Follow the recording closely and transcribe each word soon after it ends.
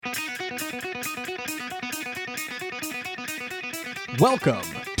Welcome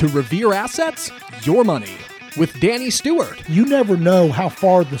to Revere Assets, Your Money, with Danny Stewart, You never know how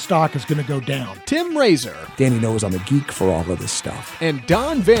far the stock is going to go down. Tim Razor, Danny knows I'm a geek for all of this stuff. and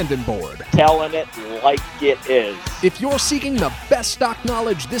Don Vandenborg. Telling it like it is. If you're seeking the best stock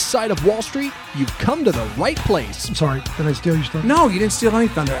knowledge this side of Wall Street, you've come to the right place. I'm sorry, did I steal your stuff? No, you didn't steal any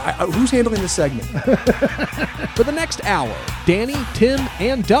thunder. Who's handling this segment? For the next hour, Danny, Tim,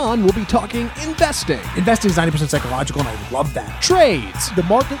 and Don will be talking investing, Investing is 90% psychological, and I love that. trades, The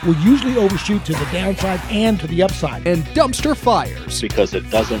market will usually overshoot to the downside and to the upside. and dumpster fires. Because it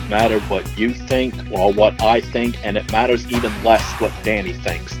doesn't matter what you think or what I think, and it matters even less what Danny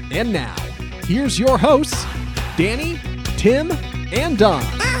thinks. And now, here's your hosts, Danny, Tim, and Don.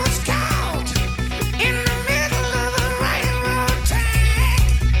 I was caught in the middle of a railroad track.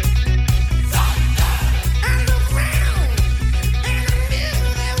 Underground, and I knew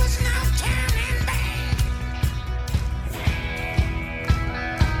there was no turning back.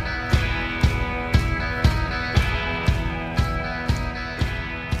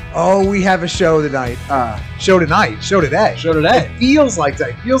 Oh, we have a show tonight. Show today. It feels like that.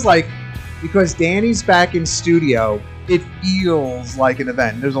 It feels like because Danny's back in studio, it feels like an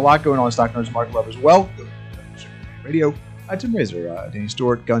event. There's a lot going on in Stock Nerds Market Lovers. Welcome to Radio. Tim Razor, Danny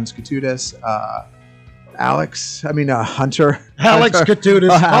Stewart, Guns Catudas, Hunter. Alex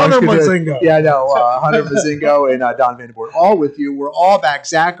Catudas, Hunter Mazingo. Yeah, no, Hunter Mazingo and Don Vandenborg, all with you. We're all back.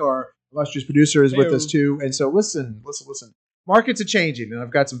 Zach, our illustrious producer, is with us too. And so listen. Markets are changing, and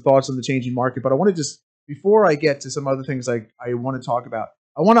I've got some thoughts on the changing market, but I want to just, before I get to some other things I want to talk about,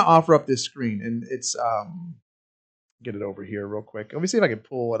 I want to offer up this screen, and it's, get it over here real quick. Let me see if I can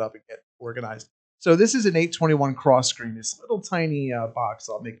pull it up and get organized. So this is an 821 cross screen, this little tiny box.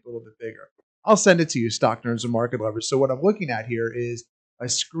 I'll make it a little bit bigger. I'll send it to you, stock nerds and market lovers. So what I'm looking at here is a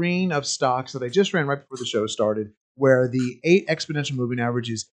screen of stocks that I just ran right before the show started, where the 8 exponential moving average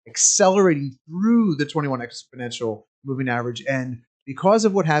is accelerating through the 21 exponential moving average. And because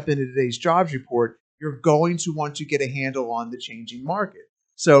of what happened in today's jobs report, you're going to want to get a handle on the changing market.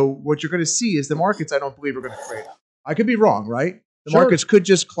 So what you're going to see is the markets, I don't believe, are going to trade up. I could be wrong, right? The markets could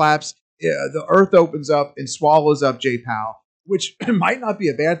just collapse. The earth opens up and swallows up J. Powell, which might not be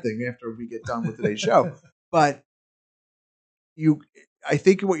a bad thing after we get done with today's show. But I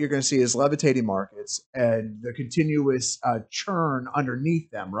think what you're going to see is levitating markets and the continuous churn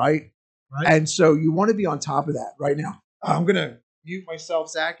underneath them, right? And so you want to be on top of that right now. I'm going to mute myself,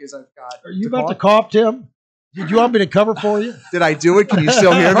 Zach, as I've got. Are you about to cough, Tim? Did you want me to cover for you? Did I do it? Can you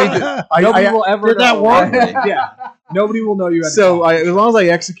still hear me? Nobody will ever did that know. work? Yeah. Nobody will know you had So as long as I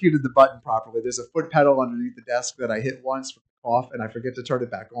executed the button properly, there's a foot pedal underneath the desk that I hit once for the cough, and I forget to turn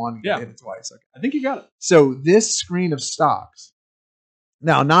it back on. And hit it twice. Okay. I think you got it. So this screen of stocks,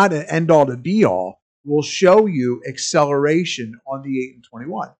 now not an end-all to be-all, will show you acceleration on the 8 and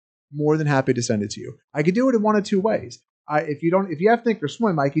 21. More than happy to send it to you. I can do it in one of two ways. If you have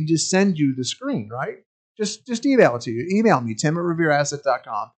Thinkorswim, I can just send you the screen, right? Just email it to you. Email me,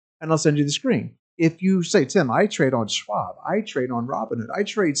 tim@revereasset.com, and I'll send you the screen. If you say, Tim, I trade on Schwab, I trade on Robinhood, I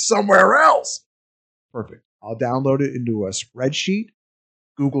trade somewhere else. Perfect. I'll download it into a spreadsheet,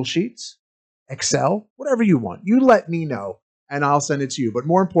 Google Sheets, Excel, whatever you want. You let me know, and I'll send it to you. But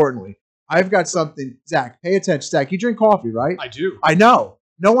more importantly, I've got something. Zach, pay attention. Zach, you drink coffee, right? I do. I know.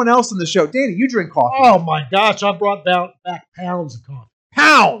 No one else in the show. Danny, you drink coffee. Oh my gosh, I brought back pounds of coffee.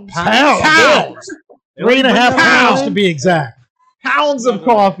 Pounds. 3.5 pounds to be exact. Pounds of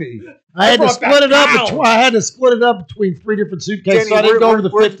coffee. I had to split it up between 3 different suitcases, so I didn't go to the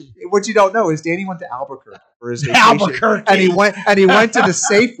 50. What you don't know is Danny went to Albuquerque for his vacation. Albuquerque. And he went to the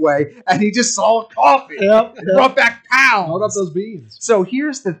Safeway and he just saw coffee. Yep. He brought back pounds. Load up those beans. So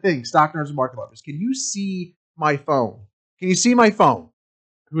here's the thing, stock nerds and market lovers. Can you see my phone? Can you see my phone?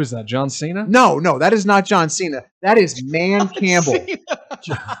 Who is that? John Cena? No, that is not John Cena. That is Man Campbell.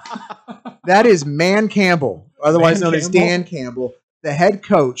 That is Man Campbell, otherwise known as Dan Campbell, the head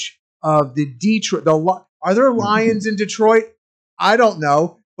coach of the Detroit. Are there Lions in Detroit? I don't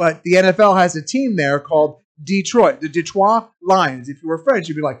know, but the NFL has a team there called Detroit, the Detroit Lions. If you were French,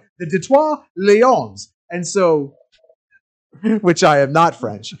 you'd be like the Detroit Lions. And so, which I am not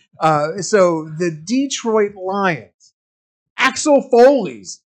French. So the Detroit Lions, Axel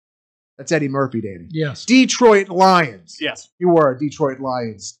Foley's. That's Eddie Murphy, Danny. Yes. Detroit Lions. Yes. He wore a Detroit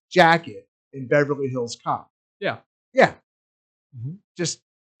Lions jacket in Beverly Hills Cop. Yeah. Yeah. Mm-hmm. Just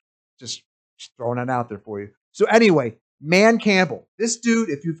throwing that out there for you. So anyway, Man Campbell. This dude,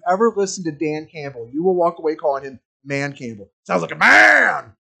 if you've ever listened to Dan Campbell, you will walk away calling him Man Campbell. Sounds like a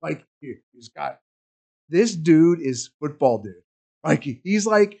man. Like he's got. This dude is football dude. Like he's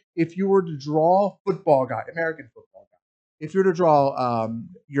like if you were to draw football guy, American football guy. If you were to draw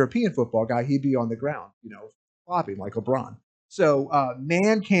European football guy, he'd be on the ground, flopping like LeBron. So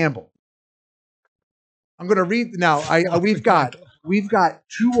Man Campbell. I'm gonna read now. We've got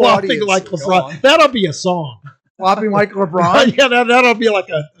two Flopping audiences. like LeBron. That'll be a song. Flopping like LeBron. Yeah, that'll be like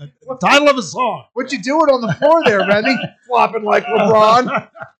a title of a song. What you doing on the floor there, Remy? Flopping like LeBron,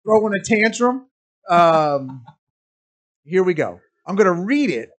 throwing a tantrum. Here we go. I'm going to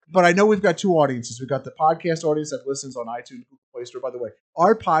read it, but I know we've got two audiences. We've got the podcast audience that listens on iTunes, Google Play Store. By the way,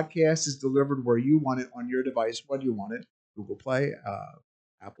 our podcast is delivered where you want it on your device, when you want it. Google Play,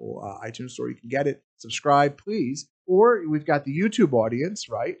 Apple iTunes Store. You can get it. Subscribe, please. Or we've got the YouTube audience,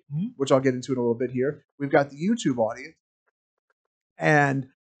 right? Mm-hmm. Which I'll get into in a little bit here. We've got the YouTube audience. And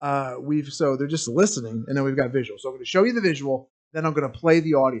so they're just listening, and then we've got visual. So I'm going to show you the visual, then I'm going to play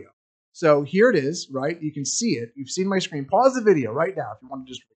the audio. So here it is, right? You can see it. You've seen my screen. Pause the video right now if you want to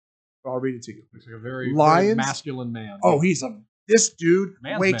just read it. I'll read it to you. Looks like a very masculine man. Oh, this dude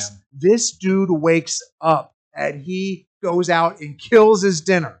wakes up and he goes out and kills his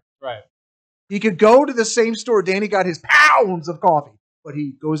dinner. Right. He could go to the same store Danny got his pounds of coffee, but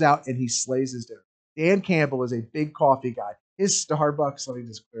he goes out and he slays his dinner. Dan Campbell is a big coffee guy. His Starbucks, let me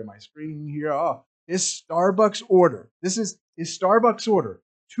just clear my screen here. Oh, his Starbucks order. This is his Starbucks order.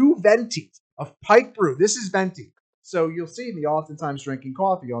 2 ventis of Pike Brew. This is venti. So you'll see me oftentimes drinking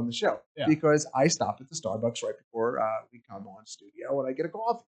coffee on the show because I stopped at the Starbucks right before we come on studio and I get a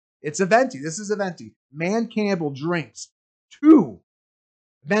coffee. It's a venti. This is a venti. Man Campbell drinks 2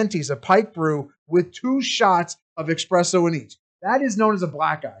 ventis of Pike Brew with 2 shots of espresso in each. That is known as a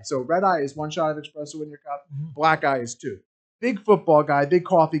black eye. So red eye is 1 shot of espresso in your cup. Black eye is 2. Big football guy, big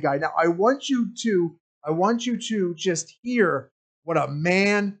coffee guy. Now I want you to just hear what a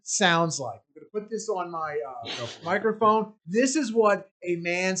man sounds like. I'm going to put this on my microphone. This is what a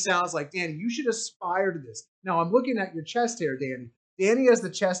man sounds like. Danny, you should aspire to this. Now, I'm looking at your chest hair, Danny. Danny has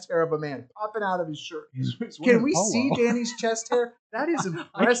the chest hair of a man popping out of his shirt. Can we see Danny's chest hair? That is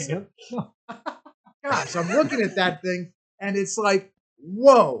impressive. Gosh, I'm looking at that thing, and it's like,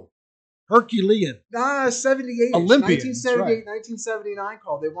 whoa. Herculean. 78. Olympian. 1978, right. 1979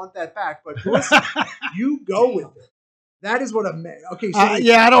 call. They want that back. But listen, you go with it. That is what a man. Okay, so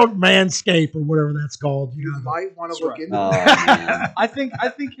I don't manscape or whatever that's called. You might want to look into that. I think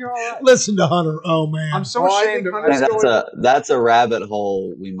you're all right. Listen to Hunter. Oh man, I'm so ashamed of that's a rabbit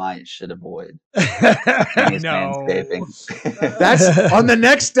hole we should avoid. Manscaping. That's on the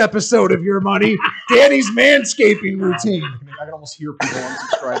next episode of Your Money. Danny's manscaping routine. I can almost hear people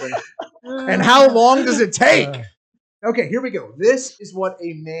unsubscribing. And how long does it take? Okay, here we go. This is what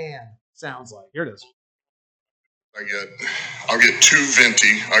a man sounds like. Here it is. I'll get 2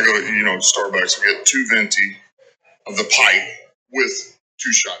 venti. I go to, Starbucks. I get 2 venti of the pipe with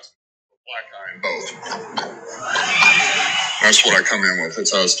 2 shots. Black eye in both. That's what I come in with.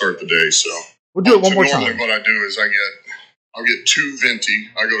 That's how I start the day. So we'll do it one more time. Normally what I do is I'll get 2 venti.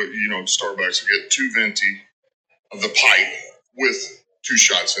 I go to, Starbucks. I get 2 venti of the pipe with 2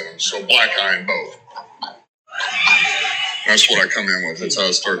 shots in them. So black eye in both. That's what I come in with. That's how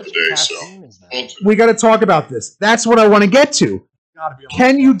I start the day. So we got to talk about this. That's what I want to get to.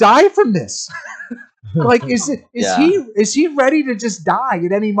 Can you die from this? Like, is he ready to just die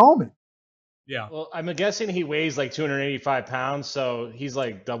at any moment? Yeah. Well, I'm guessing he weighs like 285 pounds, so he's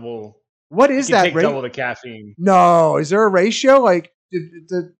like double. What is that? Double the caffeine. No, is there a ratio? Like,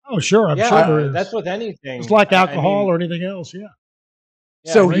 oh, sure, I'm sure there is. That's with anything. It's like alcohol or anything else. Yeah.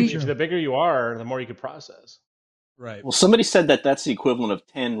 So the bigger you are, the more you could process. Right. Well, somebody said that's the equivalent of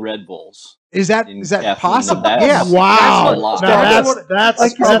 10 Red Bulls. Is that possible? Yeah. Wow.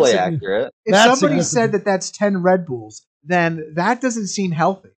 That's probably accurate. If somebody said that's 10 Red Bulls, then that doesn't seem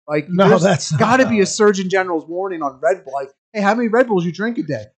healthy. Like, that's got to be a Surgeon General's warning on Red Bull. Like, hey, how many Red Bulls you drink a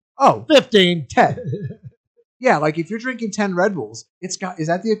day? Oh, 15. 10. Yeah, like if you're drinking 10 Red Bulls, is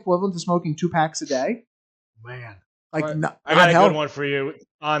that the equivalent to smoking 2 packs a day? Man. Like, I got a good one for you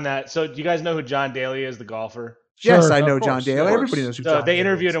on that. So do you guys know who John Daly is, the golfer? Yes, I know John Daly. Everybody knows who John Daly is. So they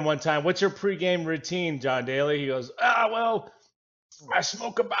interviewed him one time. What's your pregame routine, John Daly? He goes, well, I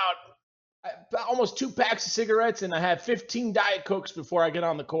smoke about almost 2 packs of cigarettes, and I have 15 Diet Cokes before I get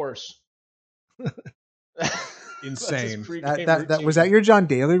on the course. Insane. That was that your John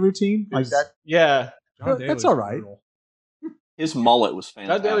Daly routine? Like that? Yeah. That's all right. Brutal. His mullet was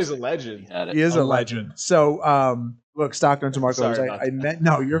fantastic. John Daly's a legend. He is a legend. So, look, Stockton to Marcos. I meant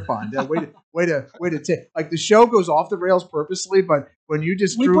no. You're fine. Way to take. Like the show goes off the rails purposely, but when you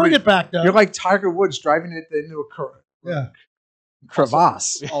just bring it back down, you're like Tiger Woods driving it into a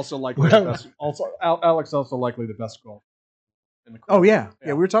crevasse. Also likely the best. Alex also likely the best golfer in the crowd. Oh yeah.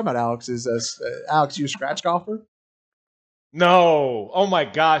 We were talking about Alex's. Alex, you a scratch golfer? No. Oh my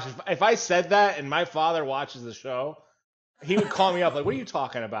gosh. If I said that and my father watches the show, he would call me up like, "What are you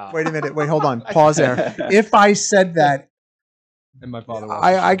talking about?" Wait a minute. Wait, hold on. Pause there. If I said that, And my father.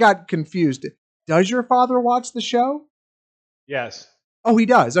 I got confused. Does your father watch the show? Yes. Oh, he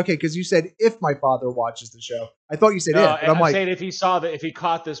does. Okay, because you said if my father watches the show. I thought you said No, if, but I'm like, saying if he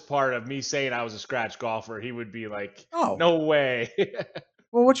caught this part of me saying I was a scratch golfer, he would be like, oh, "No way."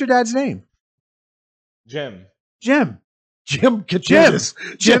 Well, what's your dad's name? Jim. Jim Katunis.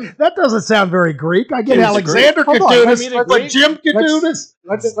 Jim. That doesn't sound very Greek. I get He's Alexander Greek. Hold on, Katunis, but Jim Katunis.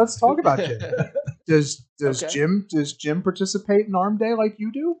 Let's talk about Jim. Does Okay. Jim participate in Arm Day like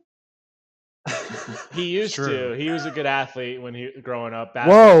you do? He used to. He was a good athlete when he growing up.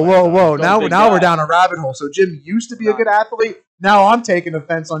 Whoa! Now big we're guy. down a rabbit hole. So Jim used to be a good athlete. Now I'm taking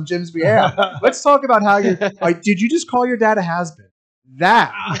offense on Jim's behalf. Let's talk about how you. Did you just call your dad a has-been?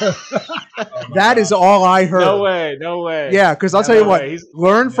 That is all I heard. No way. Yeah, because I'll tell you what. He's-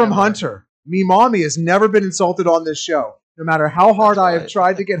 Learn from Hunter. Me mommy has never been insulted on this show. No matter how hard I have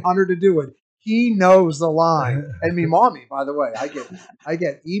tried to get Hunter to do it, he knows the line. And me mommy, by the way, I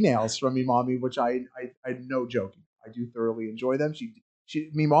get emails from me mommy, which I no joking. I do thoroughly enjoy them.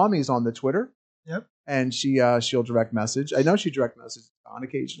 Me mommy's on the Twitter. Yep. And she'll direct message. I know she direct messages on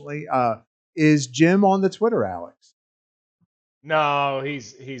occasionally. Is Jim on the Twitter, Alex? No,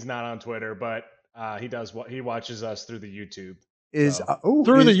 he's not on Twitter, but he does. He watches us through the YouTube.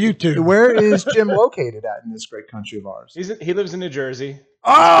 Through the YouTube. Where is Jim located at in this great country of ours? He lives in New Jersey.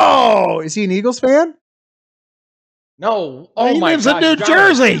 Oh, is he an Eagles fan? No. He lives in New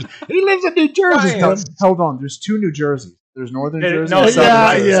Jersey. He lives in New Jersey. Ryan. Hold on. There's two New Jerseys. There's Northern Jersey. No, and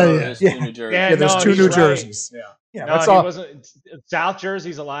Southern Jersey. yeah. Yeah, there's two New Jerseys. Yeah, No, that's he all. wasn't. South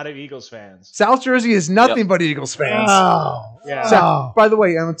Jersey's a lot of Eagles fans. South Jersey is nothing but Eagles fans. Oh. Yeah. So, by the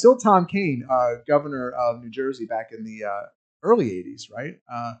way, until Tom Kean, governor of New Jersey back in the early 80s, right?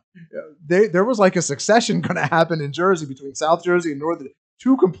 There was like a succession going to happen in Jersey between South Jersey and Northern,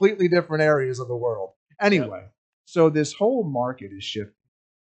 two completely different areas of the world. Anyway, so this whole market is shifting.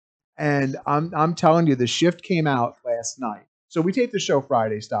 And I'm telling you, the shift came out last night. So we tape the show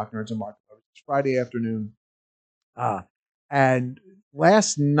Friday, Stock Nerds and Market. It's Friday afternoon. And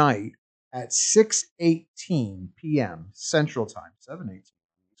last night at 6:18 p.m. Central Time, 7:18 East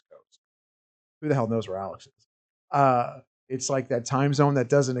Coast. Who the hell knows where Alex is? It's like that time zone that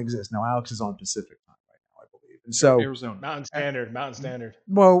doesn't exist. Now Alex is on Pacific time right now, I believe. And so Arizona. Mountain Standard.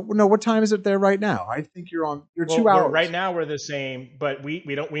 Well, no, what time is it there right now? I think you're 2 hours. Right now we're the same, but we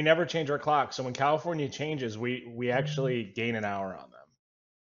never change our clock. So when California changes, we actually gain an hour on them.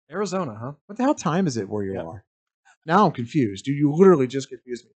 Arizona, huh? What the hell time is it where you are? Now I'm confused. Dude, you literally just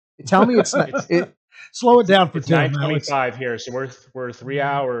confused me. Tell me it's not. Slow it down for It's Tim. 9:25 here, so we're 3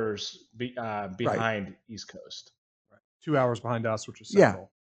 hours behind East Coast. 2 hours behind us, which is Yeah.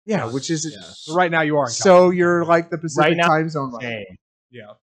 central. Yeah, which is So right now you are in so California. you're like the Pacific Right now, time zone right Same,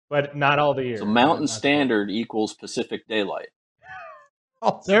 Yeah. but not all the year. So Mountain Standard equals Pacific Daylight.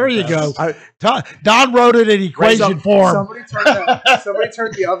 There you go. I- Don wrote it in equation form. Somebody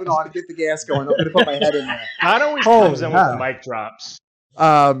turn the oven on and get the gas going. I'm going to put my head in there. Not always Holy comes in with hell. the mic drops.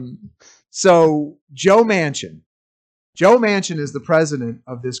 So Joe Manchin is the president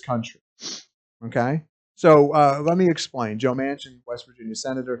of this country. Okay. So let me explain. Joe Manchin, West Virginia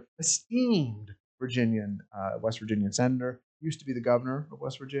senator, esteemed West Virginian senator, used to be the governor of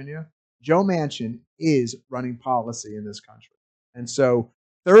West Virginia. Joe Manchin is running policy in this country. And so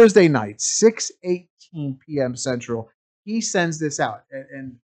Thursday night, 6:18 p.m. Central, he sends this out.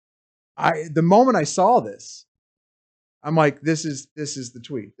 And the moment I saw this, I'm like, this is the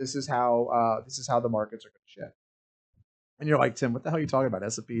tweet. This is how the markets are going to shift. And you're like, Tim, what the hell are you talking about?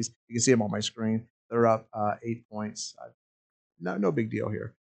 S&Ps, you can see them on my screen. They're up 8 points. No big deal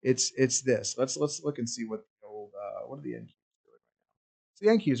here. It's this. Let's look and see what the old what are the NQs doing right now. So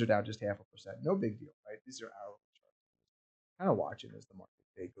the NQs are down just 0.5%. No big deal, right? These are hourly charts. Kind of watching as the market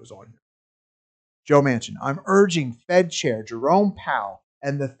day goes on here. Joe Manchin, I'm urging Fed Chair Jerome Powell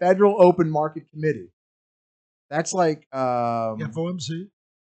and the Federal Open Market Committee. That's like FOMC.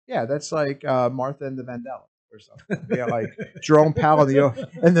 yeah, that's like Martha and the Vandellas or something. Yeah, like Jerome Powell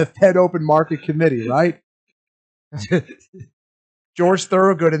and the Fed Open Market Committee, right? George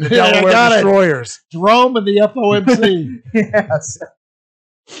Thorogood and the Delaware Destroyers. Jerome and the FOMC. Yes.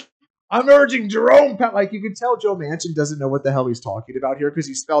 I'm urging Jerome Powell. Like, you can tell Joe Manchin doesn't know what the hell he's talking about here because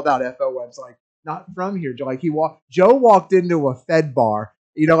he spelled out FOM's like, not from here. Like, Joe walked into a Fed bar,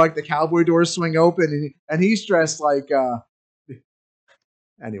 like the cowboy doors swing open, and he's dressed like,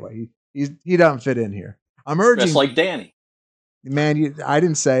 anyway, he doesn't fit in here. I'm urging. Just like Danny. Man, I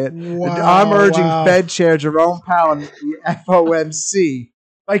didn't say it. Wow, I'm urging wow. Fed Chair Jerome Powell and the FOMC,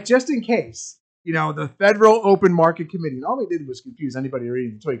 like just in case, the Federal Open Market Committee, and all they did was confuse anybody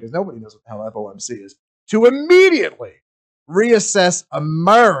reading the tweet because nobody knows what the hell FOMC is, to immediately reassess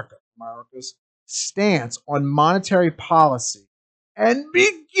America's stance on monetary policy and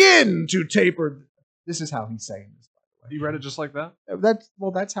begin to taper. This is how he's saying this, by the way. You read it just like that?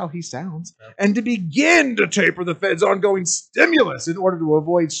 That's how he sounds. And to begin to taper the Fed's ongoing stimulus in order to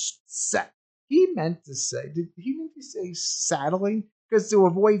avoid he meant to say saddling? Because to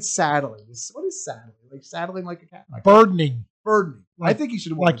avoid saddling. What is saddling? Like saddling like a cat? Burdening. Burdening. I Like- think he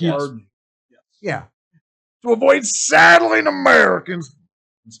should have like yes. burdening. Yeah. To avoid saddling Americans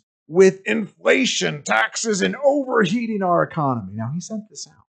with inflation, taxes, and overheating our economy. Now, he sent this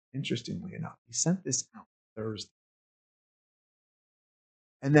out. Interestingly enough, he sent this out Thursday.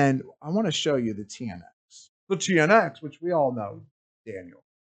 And then I want to show you the TNX. The TNX, which we all know, Daniel,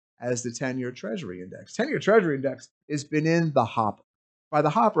 as the 10-year Treasury Index. 10-year Treasury Index has been in the hopper. By the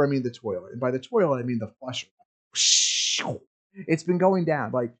hopper, I mean the toilet. And by the toilet, I mean the flusher. It's been going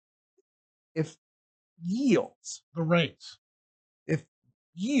down. Like, if yields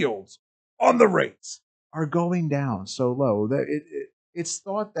on the rates are going down so low that it's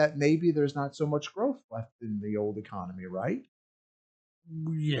thought that maybe there's not so much growth left in the old economy, right?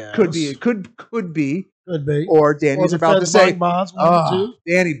 Yeah. Could be. It could be. Could be. Or Danny's the about to Fed's say, buying bonds, one of the two.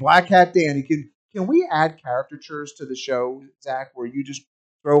 Danny, Black Hat Danny, can we add caricatures to the show, Zach, where you just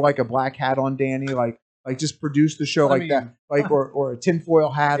throw like a black hat on Danny, like just produce the show that, like or a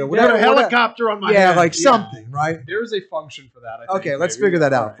tinfoil hat or Put a whatever. helicopter on my Yeah, head. like something, right? There's a function for that. I think, Okay, let's maybe. figure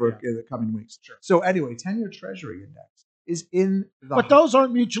that out All for right, in the coming weeks. Sure. So anyway, 10-year Treasury Index is in the. But those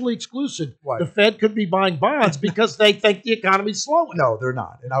aren't mutually exclusive. What? The Fed could be buying bonds because they think the economy's slowing. No, they're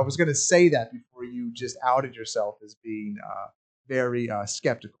not. And I was going to say that before you just outed yourself as being very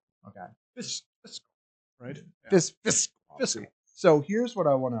skeptical. Okay. Fiscal, right? Fiscal. So here's what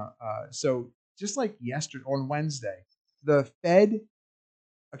I want to. So just like yesterday on Wednesday, the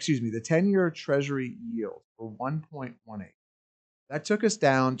 10-year Treasury yield for 1.18. That took us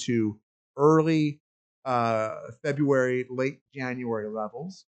down to early February, late January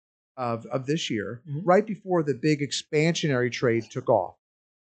levels of this year, right before the big expansionary trade took off.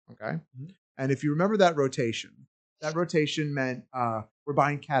 Okay. And if you remember that rotation meant we're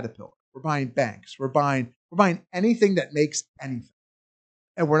buying Caterpillar, we're buying banks, we're buying anything that makes anything.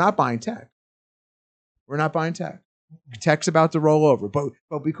 And we're not buying tech. We're not buying tech. Tech's about to roll over. But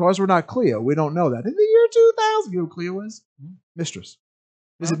because we're not Clio, we don't know that. In the year 2000, you know who Clio is? Mistress.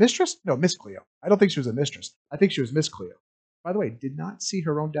 Is it Mistress? No, Miss Clio. I don't think she was a mistress. I think she was Miss Clio. By the way, did not see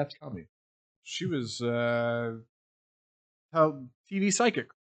her own death coming. She was TV psychic.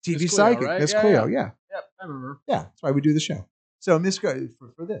 TV Miss Clio, psychic, right? Miss Yeah, Clio, yeah. yeah. Yep, I remember. Yeah, that's why we do the show. So Miss for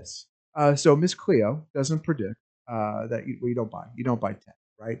this. So Miss Clio doesn't predict that you don't buy. You don't buy tech,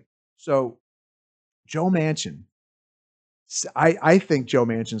 right? So Joe Manchin, I think Joe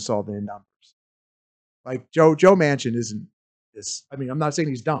Manchin saw the numbers. Like Joe Manchin isn't this. I mean, I'm not saying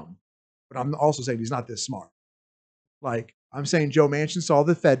he's dumb, but I'm also saying he's not this smart. Like I'm saying, Joe Manchin saw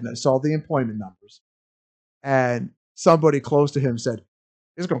the employment numbers, and somebody close to him said,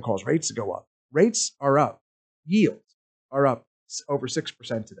 "This is going to cause rates to go up." Rates are up. Yields are up over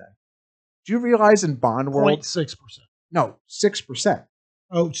 6% today. Do you realize in bond world? 0.6%. No, 6%.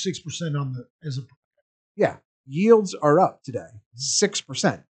 Oh, 6% on the as a. Yeah, yields are up today,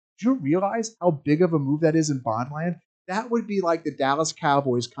 6%. Do you realize how big of a move that is in bond land? That would be like the Dallas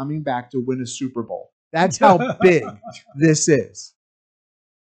Cowboys coming back to win a Super Bowl. That's how big this is.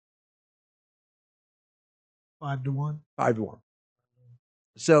 5-1. 5-1.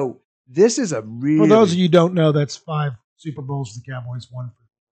 So this is a really. For those of you who don't know, that's 5 Super Bowls the Cowboys won.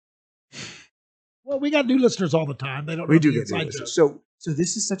 Well, we got new listeners all the time. They don't. We know do the get new inside listeners. joke. So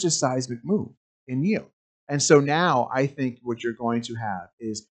this is such a seismic move in yield. And so now I think what you're going to have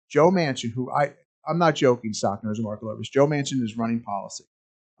is Joe Manchin, who I'm not joking, stock nerds and market lovers. Joe Manchin is running policy.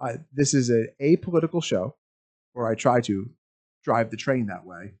 This is a apolitical show where I try to drive the train that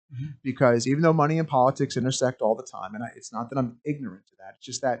way because even though money and politics intersect all the time, and it's not that I'm ignorant to that, it's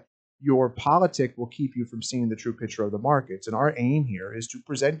just that your politic will keep you from seeing the true picture of the markets. And our aim here is to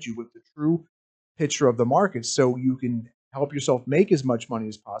present you with the true picture of the markets so you can help yourself make as much money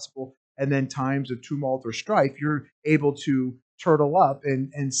as possible. And then times of tumult or strife, you're able to turtle up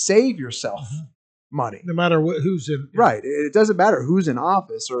and save yourself money. No matter who's in. Right. It doesn't matter who's in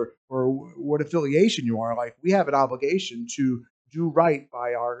office or what affiliation you are. Like we have an obligation to do right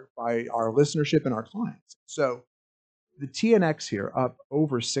by our listenership and our clients. So the TNX here up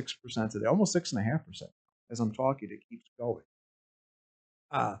over 6% today, almost 6.5% as I'm talking. It keeps going.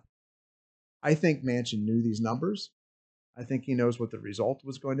 I think Manchin knew these numbers. I think he knows what the result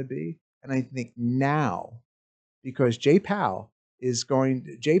was going to be. And I think now, because Jay Powell is,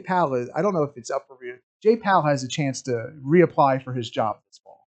 I don't know if it's up for review. Jay Powell has a chance to reapply for his job this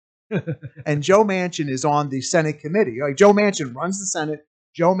fall. And Joe Manchin is on the Senate committee. Like, Joe Manchin runs the Senate.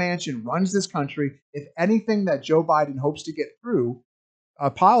 Joe Manchin runs this country. If anything that Joe Biden hopes to get through,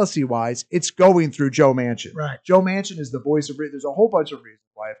 policy-wise, it's going through Joe Manchin. Right. Joe Manchin is the voice of reason. There's a whole bunch of reasons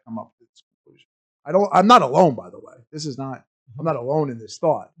why I've come up with this conclusion. I'm not alone, by the way. I'm not alone in this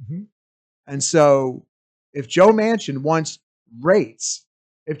thought. Mhm. And so if Joe Manchin wants rates,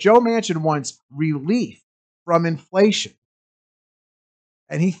 if Joe Manchin wants relief from inflation,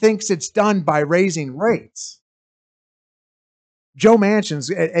 and he thinks it's done by raising rates, Joe Manchin's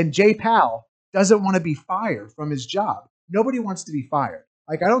and Jay Powell doesn't want to be fired from his job. Nobody wants to be fired.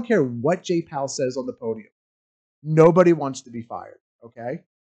 Like, I don't care what Jay Powell says on the podium. Nobody wants to be fired, okay?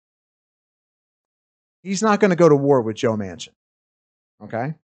 He's not going to go to war with Joe Manchin,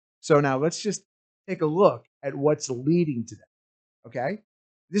 okay? So now let's just take a look at what's leading to that, okay?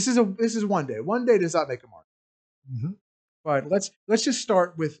 This is one day. One day does not make a market. Mhm. But let's just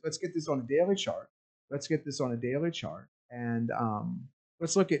start with, let's get this on a daily chart. And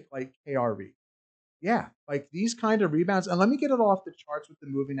let's look at like KRV. Yeah, like these kind of rebounds. And let me get it off the charts with the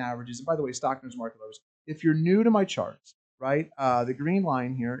moving averages. And by the way, stock news market lovers, if you're new to my charts, right, the green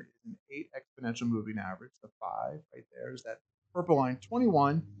line here is an 8 exponential moving average. The 5 right there is that purple line,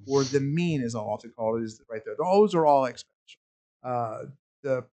 21, or the mean, as I'll often call it, is right there. Those are all exponential.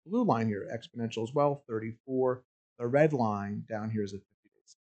 The blue line here, exponential as well, 34. The red line down here is at 50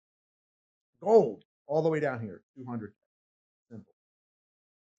 days. Gold, all the way down here, 200. Simple.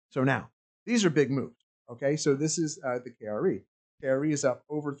 So now, these are big moves. Okay, so this is the KRE. KRE is up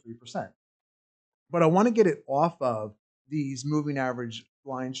over 3%. But I want to get it off of these moving average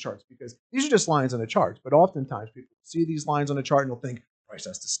lines charts because these are just lines on a chart. But oftentimes people see these lines on a chart and they'll think price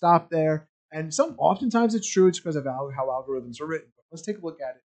has to stop there. And oftentimes it's true. It's because of how algorithms are written. But let's take a look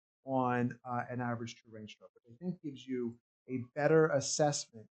at it on an average true range chart, which I think gives you a better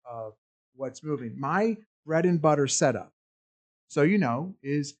assessment of what's moving. My bread and butter setup, so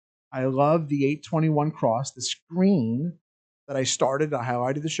is I love the 821 cross, the screen that I started, how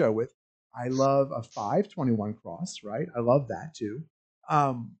I did the show with. I love a 521 cross, right? I love that too.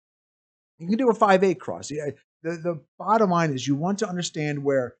 You can do a 5-8 cross. Yeah, the bottom line is you want to understand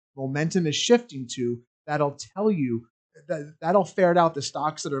where momentum is shifting to. That'll tell you, that'll ferret out the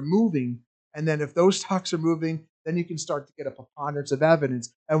stocks that are moving. And then if those stocks are moving, then you can start to get a preponderance of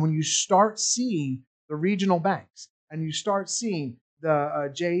evidence. And when you start seeing the regional banks and you start seeing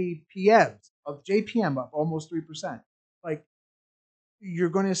the JPM up almost 3%, like, you're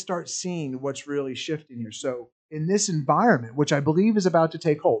going to start seeing what's really shifting here. So in this environment, which I believe is about to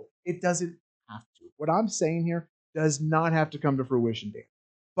take hold, it doesn't have to. What I'm saying here does not have to come to fruition, Dan.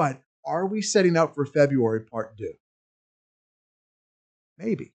 But are we setting up for February part 2?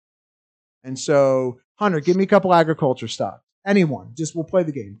 Maybe. And so, Hunter, give me a couple agriculture stocks. Anyone. Just we'll play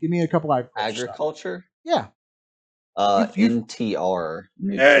the game. Give me a couple agriculture stocks. Agriculture? Yeah. NTR,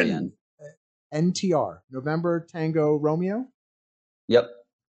 Nutrien. NTR, November Tango Romeo. Yep.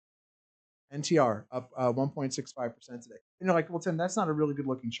 NTR up 1.65% today. And you're like, well, Tim, that's not a really good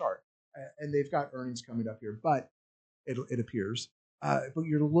looking chart. And they've got earnings coming up here, but it appears. But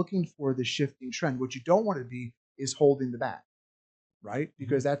you're looking for the shifting trend. What you don't want to be is holding the back, right?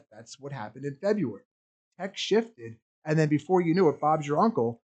 Because that's what happened in February. Tech shifted, and then before you knew it, Bob's your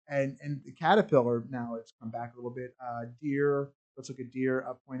uncle, and the Caterpillar, now it's come back a little bit. Deere, let's look at Deere,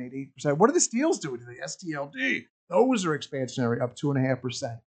 up 0.88%. What are the steels doing today? STLD, those are expansionary, up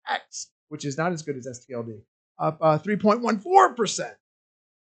 2.5%. X, which is not as good as STLD, up 3.14%.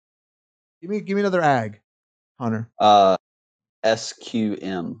 Give me another ag, Hunter.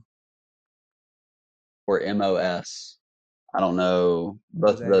 SQM or MOS. I don't know.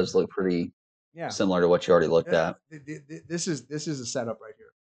 Both of those look pretty similar to what you already looked at. This is a setup right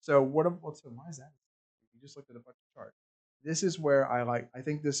here. So why is that? You just looked at a bunch of charts. This is where I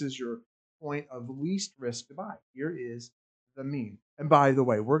think this is your point of least risk to buy. Here is the mean. And by the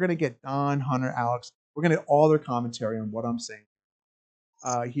way, we're going to get Don, Hunter, Alex. We're going to get all their commentary on what I'm saying.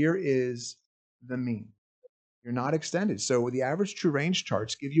 Here is the mean. You're not extended. So the average true range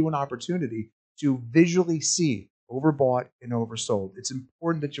charts give you an opportunity to visually see overbought and oversold. It's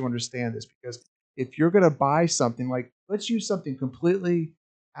important that you understand this because if you're going to buy something, like let's use something completely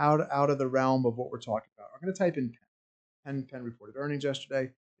out of the realm of what we're talking about. I'm going to type in Penn reported earnings yesterday.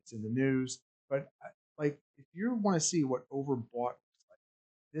 It's in the news. But like if you want to see what overbought looks like,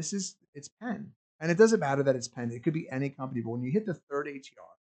 it's Penn. And it doesn't matter that it's pending. It could be any company. But when you hit the third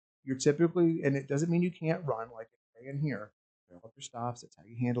ATR, you're typically, and it doesn't mean you can't run like in here. Up your stops. That's how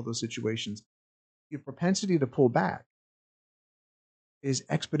you handle those situations. Your propensity to pull back is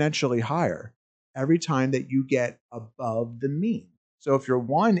exponentially higher every time that you get above the mean. So if you're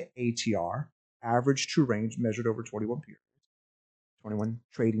 1 ATR, average true range measured over 21 periods, 21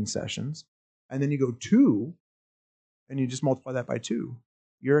 trading sessions, and then you go 2, and you just multiply that by 2,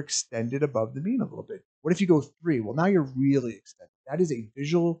 you're extended above the mean a little bit. What if you go 3? Well, now you're really extended. That is a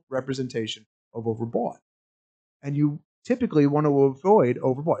visual representation of overbought. And you typically want to avoid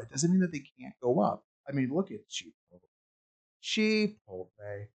overbought. It doesn't mean that they can't go up. I mean, look at Chipotle.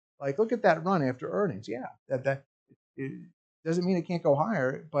 Like, look at that run after earnings. Yeah, that it doesn't mean it can't go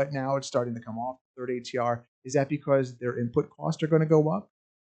higher, but now it's starting to come off. Third ATR. Is that because their input costs are going to go up?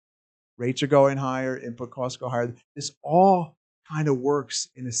 Rates are going higher, input costs go higher. This all kind of works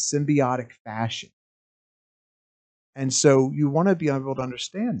in a symbiotic fashion. And so you want to be able to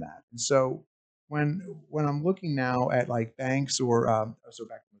understand that. And so when I'm looking now at like banks or so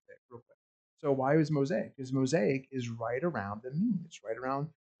back to Mosaic real quick. So why is Mosaic? Because Mosaic is right around the mean. It's right around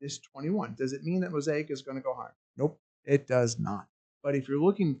this 21. Does it mean that Mosaic is going to go higher? Nope, it does not. But if you're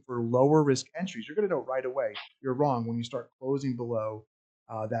looking for lower risk entries, you're going to know right away you're wrong when you start closing below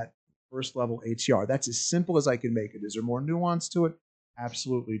that first level ATR. That's as simple as I can make it. Is there more nuance to it?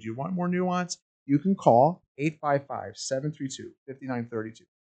 Absolutely. Do you want more nuance? You can call 855-732-5932.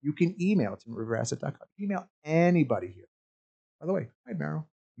 You can email tim@riverasset.com. Email anybody here. By the way, hi, Meryl.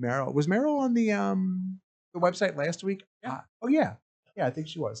 Meryl. Was Meryl on the website last week? Yeah. Oh, yeah. Yeah, I think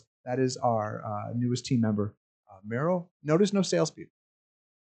she was. That is our newest team member, Meryl. Notice no salespeople.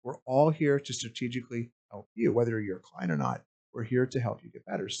 We're all here to strategically help you, whether you're a client or not. We're here to help you get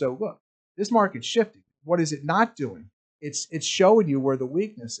better. So look, this market's shifting. What is it not doing? It's showing you where the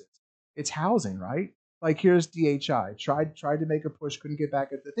weakness is. It's housing, right? Like here's DHI. Tried to make a push, couldn't get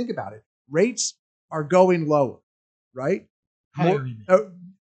back. Think about it. rates are going lower, right? Higher,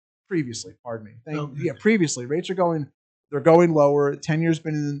 Previously, pardon me. Okay. Yeah, previously rates are going. They're going lower. 10 years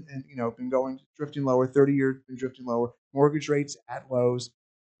been been going drifting lower. 30-year been drifting lower. Mortgage rates at lows,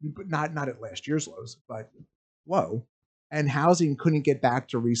 but not at last year's lows, but low. And housing couldn't get back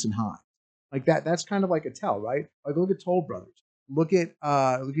to recent highs. Like that. That's kind of like a tell, right? Like look at Toll Brothers. Look at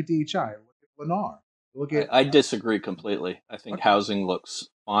DHI. Look at Lennar. Look at. I disagree completely. I think housing looks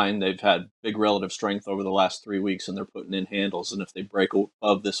fine. They've had big relative strength over the last 3 weeks, and they're putting in handles. And if they break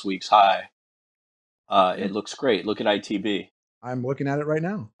above this week's high, it looks great. Look at ITB. I'm looking at it right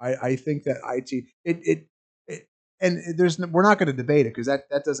now. I think that and we're not going to debate it because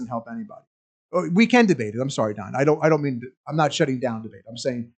that doesn't help anybody. We can debate it. I'm sorry, Don. I don't mean to, I'm not shutting down debate. I'm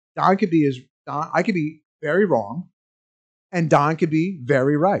saying I could be very wrong, and Don could be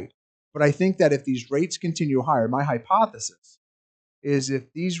very right. But I think that if these rates continue higher, my hypothesis is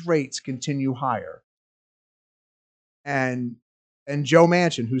if these rates continue higher, and Joe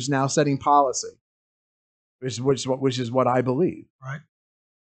Manchin, who's now setting policy, which is what I believe, right?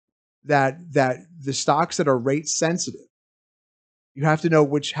 That the stocks that are rate sensitive, you have to know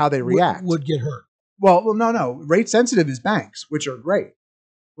how they react. Would get hurt. Well, no. Rate sensitive is banks, which are great.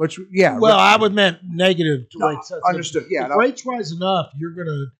 Well, I would meant negative to rate sensitive. Understood. Yeah. If rates rise enough, you're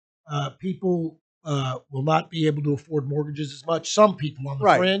gonna people will not be able to afford mortgages as much. Some people on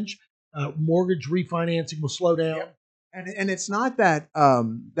the fringe, mortgage refinancing will slow down. Yep. And it's not that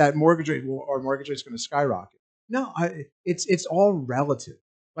that mortgage rate is going to skyrocket. No, it's all relative.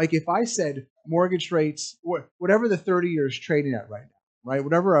 Like if I said mortgage rates, whatever the 30-year is trading at right now, right?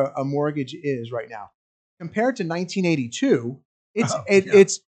 Whatever a mortgage is right now, compared to 1982, it's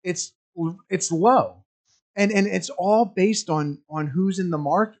low, and it's all based on who's in the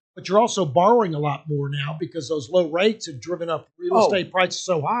market. But you're also borrowing a lot more now because those low rates have driven up real estate prices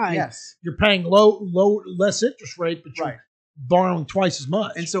so high. Yes, you're paying less interest rate, but you're borrowing twice as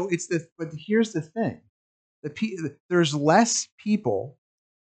much. And so but here's the thing: there's less people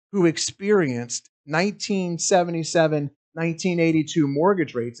who experienced 1977, 1982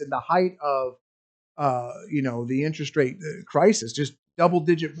 mortgage rates in the height of the interest rate crisis, just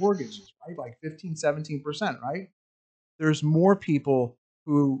double-digit mortgages, right? Like 15, 17%, right? There's more people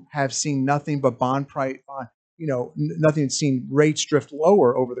who have seen nothing but nothing seen rates drift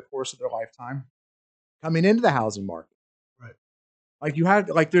lower over the course of their lifetime coming into the housing market. Right. Like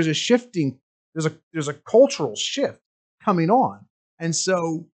there's a shifting, there's a cultural shift coming on. And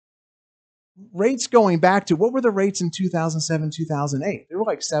so rates going back to what were the rates in 2007, 2008? They were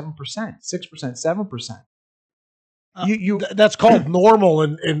like 7%, 6%, 7%. That's called normal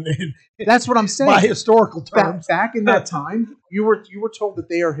and that's what I'm saying. By historical terms. Back in that time, you were told that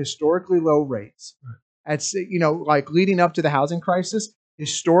they are historically low rates. At like leading up to the housing crisis,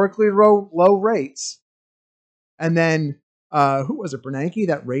 historically low rates. And then who was it? Bernanke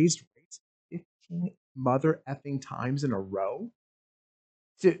that raised rates 15 mother effing times in a row.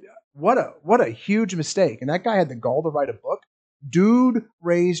 What a huge mistake. And that guy had the gall to write a book. Dude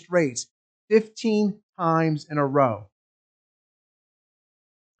raised rates 15 times in a row.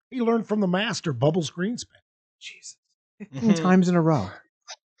 He learned from the master, Bubbles Greenspan. Jesus. 15 times in a row.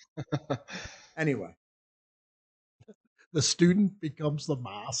 Anyway. The student becomes the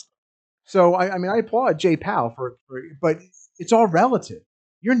master. So, I mean, I applaud Jay Powell for but it's all relative.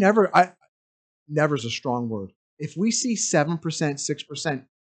 You're never's a strong word. If we see 7%, 6%,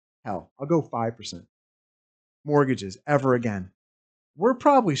 hell, I'll go 5% mortgages ever again, we're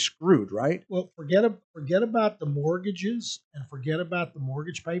probably screwed, right? Well, forget about the mortgages and forget about the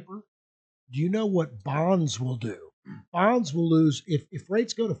mortgage paper. Do you know what bonds will do? Bonds will lose if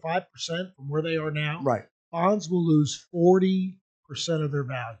rates go to 5% from where they are now. Right. Bonds will lose 40% of their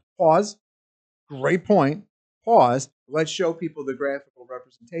value. Pause. Great point. Pause. Let's show people the graphical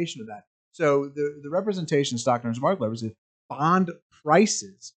representation of that. So the representation of stock owners market levers is bond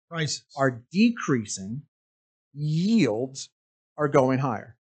prices are decreasing, yields are going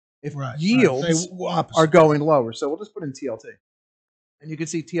higher. If yields are going lower, so we'll just put in TLT. And you can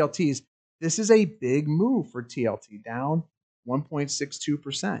see TLTs, this is a big move for TLT, down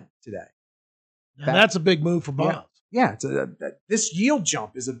 1.62% today. And that's a big move for bonds. Yeah, this yield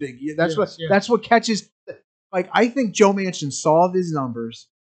jump is a big. That's what catches. Like, I think Joe Manchin saw these numbers.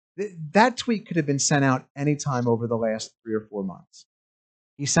 That tweet could have been sent out anytime over the last 3 or 4 months.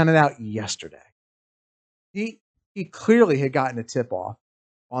 He sent it out yesterday. He clearly had gotten a tip off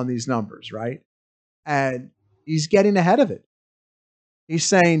on these numbers, right? And he's getting ahead of it. He's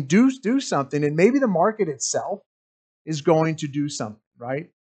saying do something, and maybe the market itself is going to do something,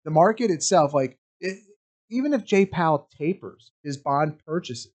 right? The market itself, even if Jay Powell tapers his bond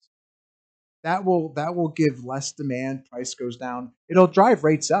purchases, that will give less demand. Price goes down. It'll drive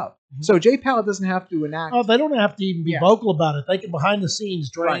rates up. Mm-hmm. So Jay Powell doesn't have to enact. Oh, they don't have to even be vocal about it. They can behind the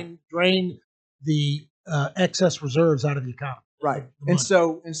scenes drain the excess reserves out of the economy. Right. And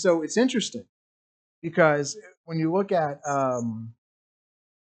so it's interesting because when you look at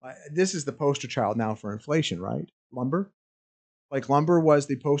this is the poster child now for inflation, right? Lumber. Like, lumber was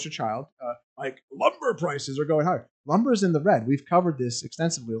the poster child. Lumber prices are going higher. Lumber is in the red. We've covered this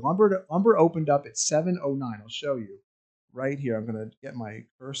extensively. Lumber opened up at 709. I'll show you right here. I'm going to get my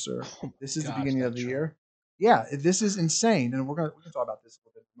cursor. This is the beginning of the year. Yeah, this is insane, and we can talk about this a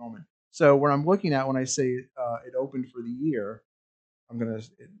little bit in a moment. So what I'm looking at when I say it opened for the year,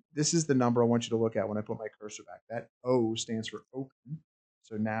 this is the number I want you to look at when I put my cursor back. That O stands for open.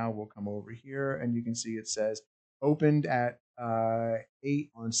 So now we'll come over here, and you can see it says opened at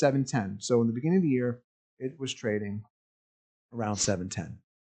 8 on 710. So in the beginning of the year, it was trading around 710.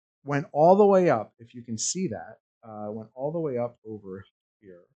 Went all the way up, if you can see that, went all the way up over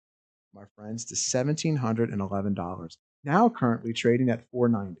here, my friends, to $1,711. Now currently trading at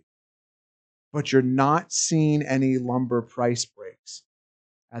 $490. But you're not seeing any lumber price breaks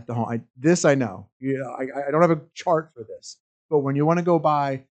at the home. I know. I don't have a chart for this. But when you want to go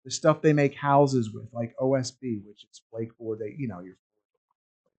buy the stuff they make houses with, like OSB, which is flake board,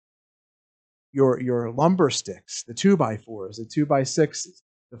 your lumber sticks, the 2x4s, the 2x6s,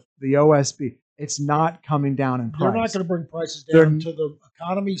 the OSB, it's not coming down in price. They're not going to bring prices down until the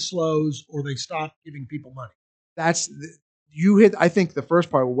economy slows or they stop giving people money. You hit, I think, the first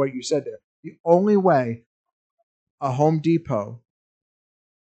part of what you said there. The only way a Home Depot,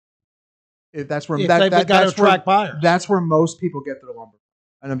 that's where most people get their lumber.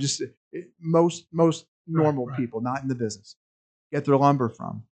 And I'm just most normal people, not in the business, get their lumber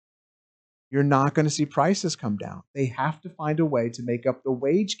from. You're not going to see prices come down. They have to find a way to make up the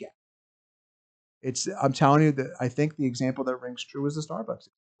wage gap. I'm telling you that I think the example that rings true is the Starbucks.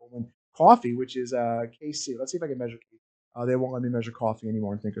 When coffee, which is KC, let's see if I can measure. They won't let me measure coffee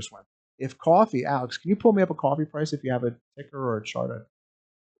anymore in Thinkorswim. If coffee, Alex, can you pull me up a coffee price if you have a ticker or a chart?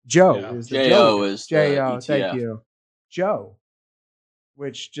 Joe is the JO is the JO. ETF. Thank you, Joe,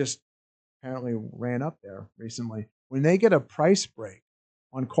 which just apparently ran up there recently. When they get a price break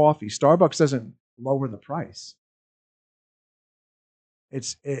on coffee, Starbucks doesn't lower the price.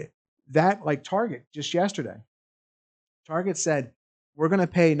 That like Target just yesterday. Target said, we're going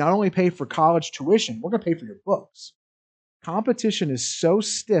to not only pay for college tuition, we're going to pay for your books. Competition is so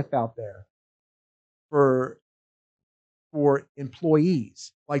stiff out there for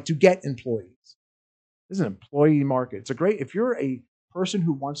employees, like to get employees, This is an employee market. It's a great, if you're a person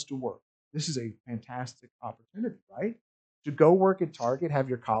who wants to work, this is a fantastic opportunity, right? To go work at Target, have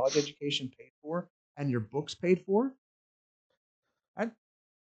your college education paid for, and your books paid for.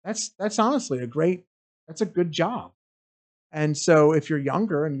 That's honestly that's a good job. And so if you're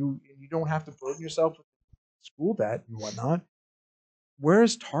younger and you don't have to burden yourself with school debt and whatnot, where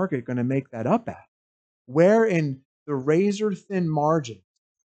is Target going to make that up at? Where in the razor thin margin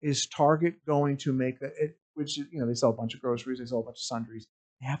is Target going to make that? Which, they sell a bunch of groceries, they sell a bunch of sundries.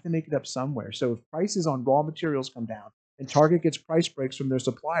 They have to make it up somewhere. So if prices on raw materials come down and Target gets price breaks from their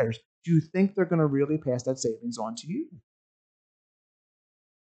suppliers, do you think they're going to really pass that savings on to you?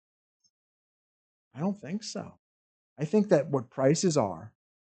 I don't think so. I think that what prices are,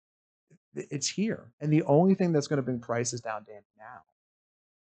 it's here. And the only thing that's going to bring prices down, Dan, now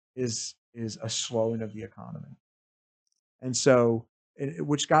is a slowing of the economy. And so,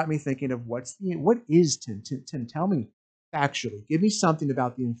 which got me thinking of what is, Tim? Tim, tell me factually. Give me something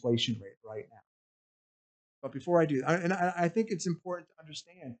about the inflation rate right now. But before I do, I think it's important to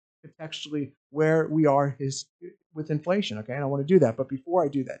understand contextually where we are with inflation, okay? And I want to do that. But before I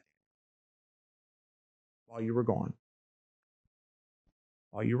do that, while you were gone,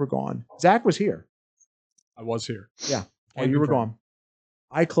 Zach was here. I was here. Yeah, while you were gone,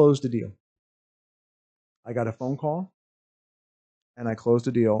 I closed a deal. I got a phone call, and I closed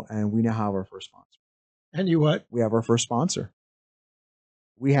a deal, and we now have our first sponsor. And you what? We have our first sponsor.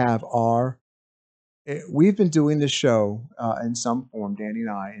 We've been doing this show in some form, Danny and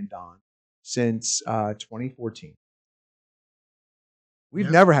I and Don, since 2014.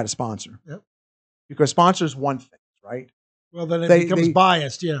 We've never had a sponsor. Yep. Because sponsors want things, right? Well, then it becomes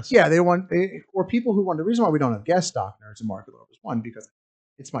biased, yes. Yeah, or people who want. The reason why we don't have guest stock nerds and market lovers, one, because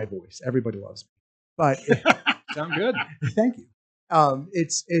it's my voice. Everybody loves me. But sound good. Thank you.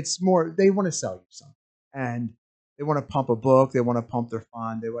 It's more, they want to sell you something. And they want to pump a book, they want to pump their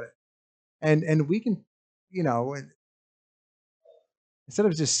fund, they want to, and we can, instead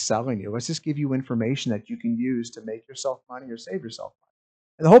of just selling you, let's just give you information that you can use to make yourself money or save yourself money.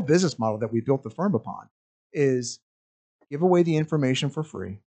 And the whole business model that we built the firm upon is give away the information for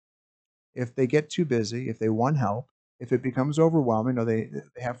free. If they get too busy, if they want help, if it becomes overwhelming, or they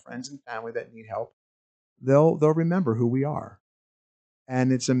have friends and family that need help, they'll remember who we are.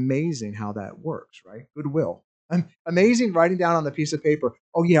 And it's amazing how that works, right? Goodwill. Amazing writing down on a piece of paper,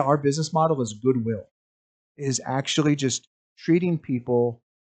 oh yeah, our business model is goodwill. It is actually just treating people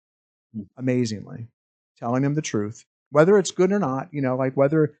amazingly, telling them the truth, whether it's good or not, like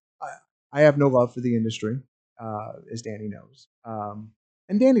whether I have no love for the industry, as Danny knows.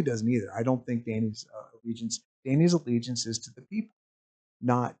 And Danny doesn't either. I don't think Danny's allegiance is to the people,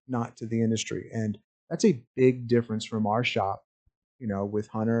 not to the industry. And that's a big difference from our shop, with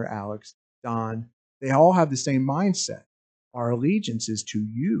Hunter, Alex, Don. They all have the same mindset. Our allegiance is to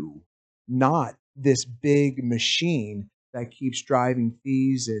you, not this big machine that keeps driving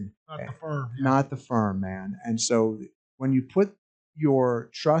fees and not the firm. Yeah. Not the firm, man. And so when you put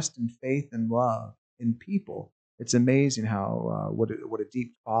your trust and faith and love in people, it's amazing how what a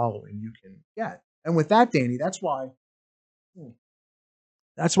deep following you can get. And with that, Danny, that's why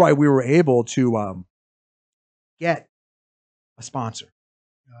we were able to get a sponsor.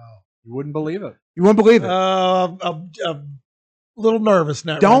 Oh, you wouldn't believe it. You wouldn't believe it. I'm a little nervous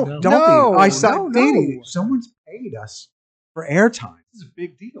now. Don't be. I saw Danny. Someone's paid us for airtime. This is a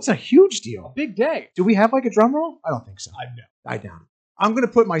big deal. It's a huge deal. A big day. Do we have like a drum roll? I don't think so. I doubt it. I'm going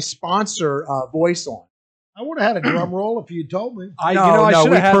to put my sponsor voice on. I would have had a drum roll if you told me. No,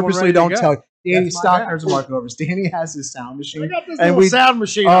 we purposely don't tell you. Danny, stock nerds and market lovers. Danny has his sound machine. I got this little sound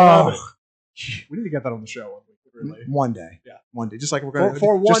machine. I love it. We need to get that on the show. Really. One day. Yeah. One day. Just like we're going to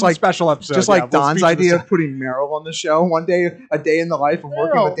for one special episode. Just like Don's idea of putting Meryl on the show. One day, a day in the life of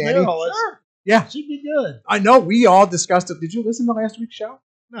working with Danny. Sure. Yeah. She'd be good. I know. We all discussed it. Did you listen to last week's show?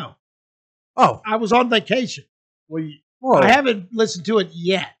 No. Oh. I was on vacation. I haven't listened to it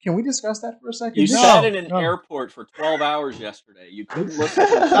yet. Can we discuss that for a second? You sat in an airport for 12 hours yesterday. You couldn't listen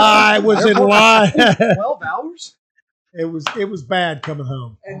to it. I was in line. 12 hours? It was bad coming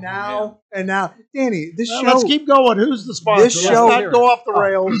home. And now, Danny, this show. Let's keep going. Who's the sponsor? Let's not go off the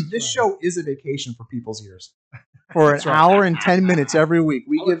rails. This show is a vacation for people's ears. For an hour and 10 minutes every week,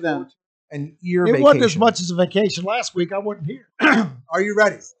 we give them an ear vacation. It wasn't as much as a vacation last week. I wasn't here. Are you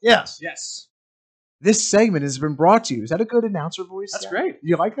ready? Yes. Yes. This segment has been brought to you. Is that a good announcer voice? That's great.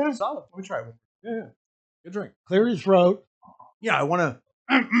 You like that? Solid. Let me try one. Yeah. Good drink. Clear your throat. Yeah, I want to.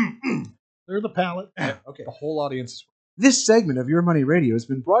 Clear the palate. Okay. The whole audience is. This segment of Your Money Radio has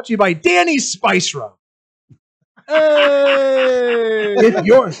been brought to you by Danny's Spice Rub. Hey! If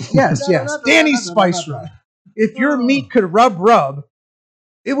your yes, Danny's spice rub. If your meat could rub,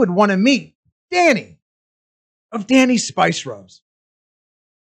 it would want to meet Danny of Danny's Spice Rubs.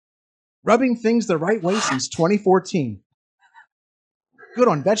 Rubbing things the right way since 2014. Good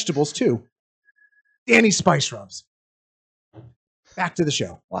on vegetables too. Danny's Spice Rubs. Back to the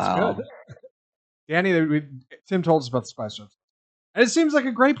show. Wow. Good. Danny, Tim told us about the spice rubs. And it seems like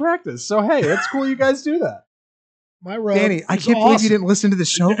a great practice. So, hey, it's cool you guys do that. My rub. Danny, I is can't believe awesome. you didn't listen to the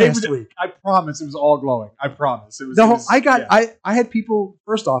show last week. I promise it was all glowing. I promise. It was. I had people.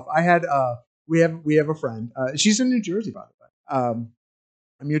 First off, I had we have a friend. She's in New Jersey, by the way.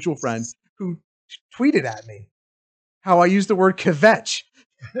 A mutual friend who tweeted at me how I used the word kvetch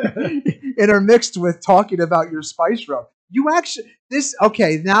intermixed with talking about your spice rub. You actually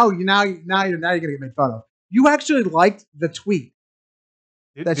now you're gonna get made fun of. You actually liked the tweet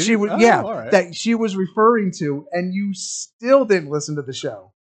that she was right. that she was referring to, and you still didn't listen to the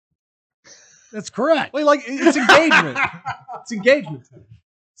show. That's correct. Well, like it's engagement. It's engagement.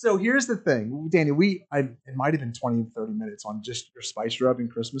 So here's the thing, Danny. It might have been 20 to 30 minutes on just your spice rub in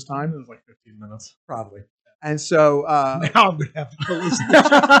Christmas time. It was like 15 minutes. Probably. And so Now I'm going to have to go listen to the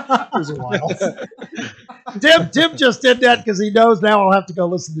show. It was a while. Tim just did that because he knows now I'll have to go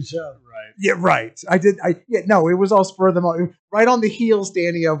listen to the show. Right. yeah, right. It was all spur of the moment. Right on the heels,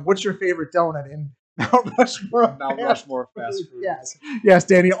 Danny, of what's your favorite donut in Mount Rushmore? Mount Rushmore fast food. Yes,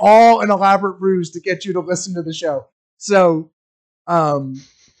 Danny. All an elaborate ruse to get you to listen to the show. So,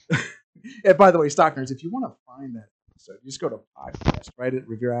 yeah, by the way, stock nerds, if you want to find that episode, you just go to podcast, right at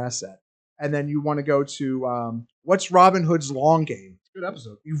Revere Asset. And then you want to go to what's Robin Hood's Long Game? Good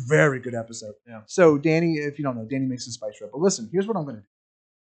episode. Very good episode. Yeah. So Danny, if you don't know, Danny makes a spice rub. But listen, here's what I'm going to do.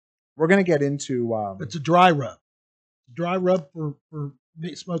 We're going to get into. It's a dry rub. Dry rub for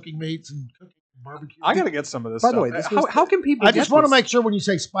smoking meats and cooking and barbecue. I got to get some of this. By the stuff. way, how can people? I just want to this? make sure when you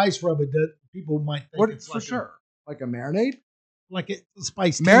say spice rub, people might think it's for like sure, like a marinade. like it's a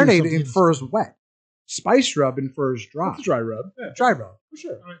spice. tea or Marinade something. infers wet. Spice rub infers dry. It's a dry rub. Yeah. Dry rub, for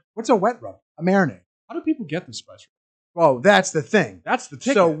sure. What's a wet rub? A marinade. How do people get this spice rub? Well, that's the thing. That's the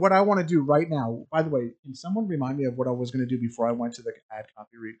ticket. So what I want to do right now, by the way, can someone remind me of what I was going to do before I went to the ad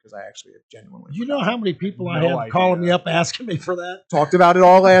copy read? Because I actually have genuinely Do you know how many people I No have idea. calling me up asking me for that? talked about it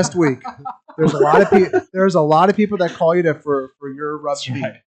all last week. There's a lot of people. There's a lot of people that call you for your rub. That's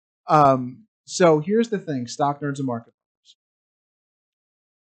right. So here's the thing, stock nerds and market lovers.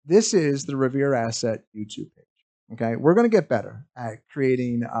 This is the Revere Asset YouTube page. Okay, we're going to get better at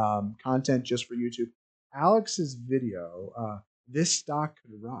creating content just for YouTube. Alex's video, this stock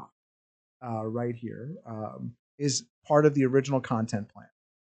could rock, right here, is part of the original content plan.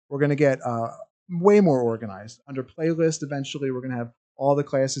 We're going to get way more organized. Under playlist, eventually, we're going to have all the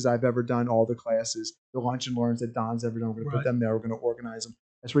classes I've ever done, all the classes, the lunch and learns that Don's ever done. We're going to put them there. We're going to organize them.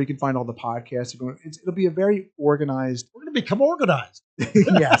 That's where you can find all the podcasts. It'll be a very organized. We're going to become organized.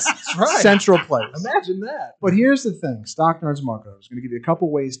 Yes, That's right. central place. Imagine that. But here's the thing, stock nerds marketers. I'm going to give you a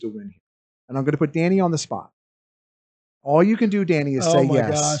couple ways to win here. And I'm going to put Danny on the spot. All you can do, Danny, is say Oh my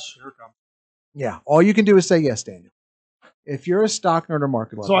yes. gosh. Here it comes. Yeah, all you can do is say yes, Daniel. If you're a stock nerd or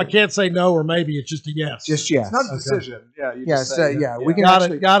market So I lover, can't say no or maybe. It's just a yes. just yes. It's not a decision. Yeah. You Yes, just say, we can got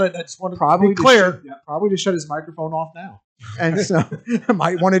actually it. Got it. I just want to probably be clear. Probably to shut his microphone off now. And so I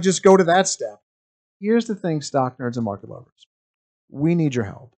might want to just go to that step. Here's the thing, stock nerds and market lovers. We need your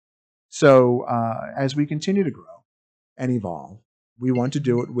help. So as we continue to grow and evolve, we want to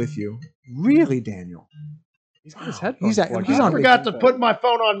do it with you. Really, Daniel. He's got his headphones. He's plugged he's in. I on forgot to vacation. put my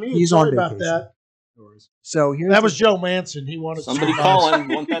phone on mute. He's Sorry on about vacation. that. So here's That was Joe Manson. He wanted Somebody some call advice. him.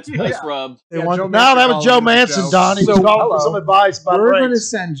 Want that spice rub? They Yeah, want- Joe No, that Manson was Joe calling into the Manson, show. Don. He was So, calling for some advice about We're going to rates.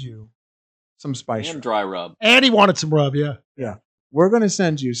 send you some spice. And rub. dry rub. And he wanted some rub, yeah. We're going to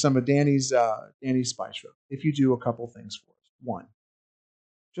send you some of Danny's spice rub if you do a couple things for us. One,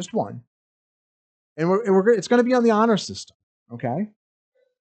 just one, and it's going to be on the honor system. Okay,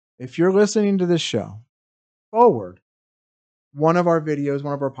 if you're listening to this show, forward one of our videos,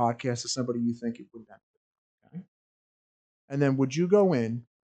 one of our podcasts to somebody you think it would benefit. Okay, and then would you go in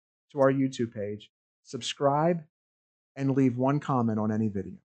to our YouTube page, subscribe, and leave one comment on any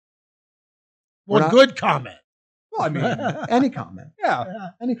video? One not- good comment. Well, I mean, Any comment, yeah.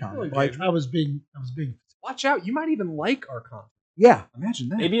 any comment. Really, Like, I was being Watch out. You might even like our content. yeah, imagine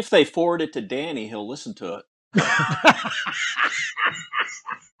that. Maybe if they forward it to Danny, he'll listen to it.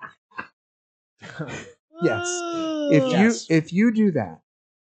 Yes. Yes. If you do that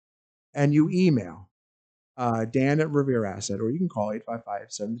and you email Dan at Revere Asset, or you can call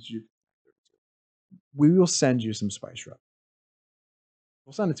 855-722, we will send you some spice rub.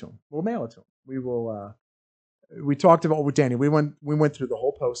 We'll send it to him. We'll mail it to him. We will we talked about with Danny. We went through the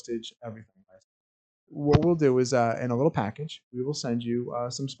whole postage, everything. What we'll do is in a little package, we will send you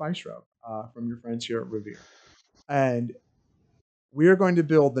some spice rub from your friends here at Revere, and we are going to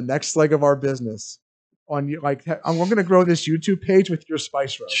build the next leg of our business on you. Like, we're going to grow this YouTube page with your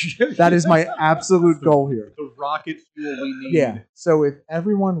spice rub. That is my absolute goal here. The rocket fuel we need. Yeah. So if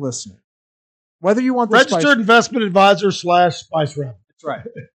everyone listening, whether you want the registered investment advisor / spice rub. That's right.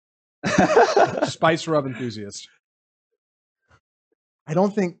 Spice rub enthusiast. I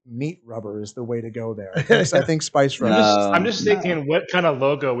don't think meat rubber is the way to go there. I think spice rub. I'm just thinking what kind of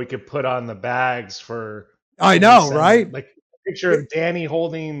logo we could put on the bags for. I know, right? Like a picture of Danny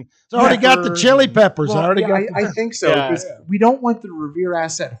holding. It's already got the chili peppers. Well, I think so. Yeah. Because we don't want the Revere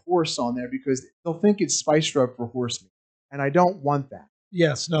Asset horse on there because they'll think it's spice rub for horse meat, and I don't want that.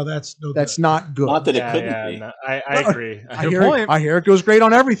 Yes, no, that's not good. Not that it couldn't be. No, I agree. I hear it goes great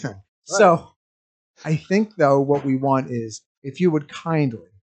on everything. Right. So I think though what we want is if you would kindly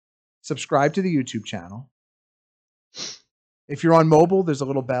subscribe to the YouTube channel. If you're on mobile, there's a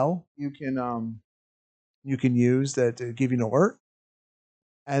little bell you can use that to give you an alert,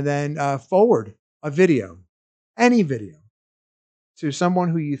 and then forward a video, any video, to someone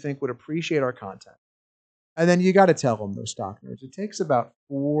who you think would appreciate our content. And then you got to tell them, those stock nerds, it takes about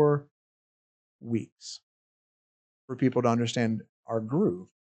 4 weeks for people to understand our groove.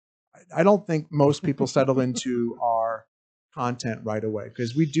 I don't think most people settle into our content right away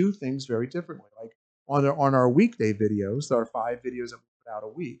because we do things very differently. Like on our weekday videos, there are 5 videos that we put out a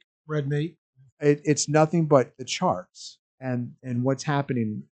week. Red meat. It's nothing but the charts and what's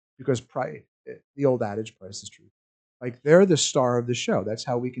happening because the old adage, price is true. Like they're the star of the show. That's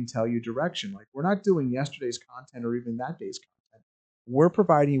how we can tell you direction. Like we're not doing yesterday's content or even that day's content. We're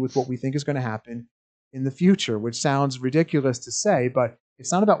providing you with what we think is going to happen in the future, which sounds ridiculous to say, but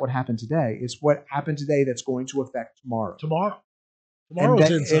it's not about what happened today. It's what happened today that's going to affect tomorrow.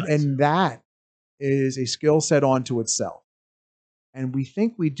 Tomorrow's insights. And that is a skill set onto itself. And we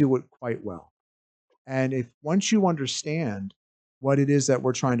think we do it quite well. And if once you understand what it is that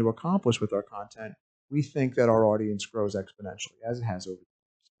we're trying to accomplish with our content, we think that our audience grows exponentially as it has over the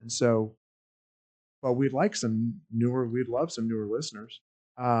years. And so, well, we'd love some newer listeners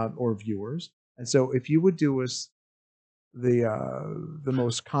or viewers. And so if you would do us the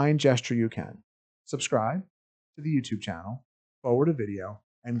most kind gesture you can, subscribe to the YouTube channel, forward a video,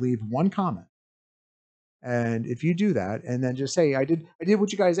 and leave one comment. And if you do that, and then just say, I did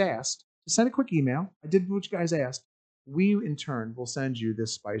what you guys asked, just send a quick email. I did what you guys asked. We, in turn, will send you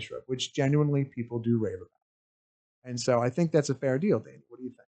this spice rub, which genuinely people do rave about. And so I think that's a fair deal, Dave. What do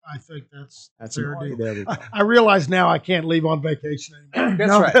you think? I think that's a fair deal. There we go. I realize now I can't leave on vacation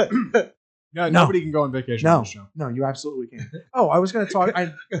anymore. That's right. No, nobody can go on vacation on the show. No, you absolutely can. Oh, I was going to talk.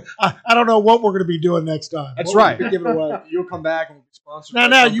 I don't know what we're going to be doing next time. That's right. Give it away. You'll come back and we'll be sponsored.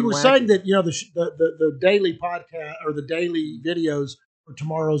 Now, you were saying that the daily podcast or the daily videos for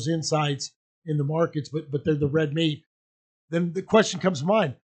tomorrow's insights in the markets, but they're the red meat. Then the question comes to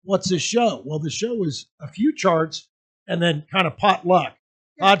mind: what's this show? Well, the show is a few charts and then kind of potluck,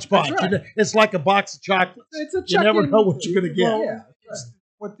 hodgepodge. Right. It's like a box of chocolates. You never know what you're going to get. Well,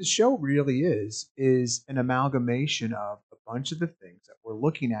 what the show really is an amalgamation of a bunch of the things that we're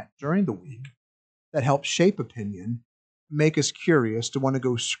looking at during the week that help shape opinion, make us curious to want to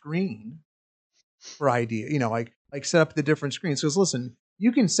go screen for idea. Like set up the different screens. Because listen,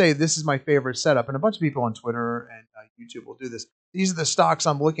 you can say this is my favorite setup, and a bunch of people on Twitter and YouTube will do this. These are the stocks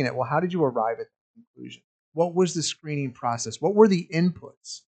I'm looking at. Well, how did you arrive at that conclusion? What was the screening process? What were the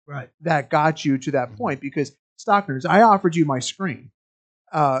inputs that got you to that point? Because stock nerds, I offered you my screen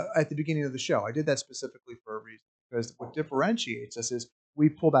at the beginning of the show. I did that specifically for a reason, because what differentiates us is we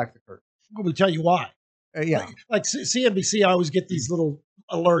pull back the curtain. Let me tell you why. Like CNBC, I always get these little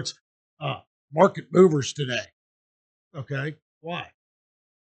alerts. Market movers today. Okay, why?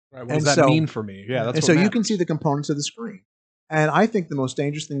 Right, what does that mean for me? Yeah, that's and so matters. You can see the components of the screen. And I think the most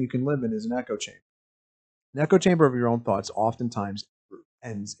dangerous thing you can live in is an echo chamber. An echo chamber of your own thoughts oftentimes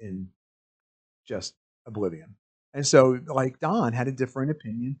ends in just oblivion. And so, like Don had a different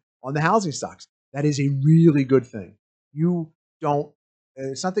opinion on the housing stocks. That is a really good thing.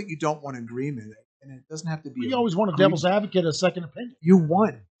 It's not that you don't want agreement, and it doesn't have to be. You always want a devil's advocate, a second opinion. You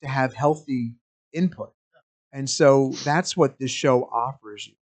want to have healthy input. And so that's what this show offers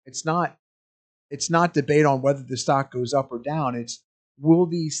you. It's not debate on whether the stock goes up or down. It's will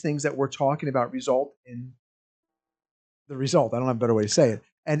these things that we're talking about result in the result? I don't have a better way to say it.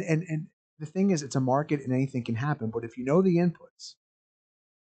 And the thing is, it's a market and anything can happen. But if you know the inputs,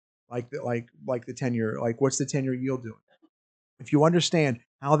 like the 10-year, like what's the 10-year yield doing? If you understand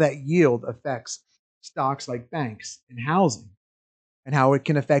how that yield affects stocks like banks and housing and how it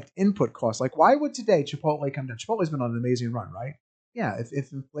can affect input costs. Like, why would today Chipotle come down? Chipotle's been on an amazing run, right? Yeah,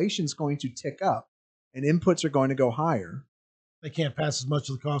 if inflation's going to tick up and inputs are going to go higher, They can't pass as much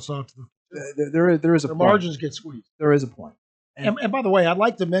of the cost on to there is a their point. margins get squeezed. There is a point. And by the way, I'd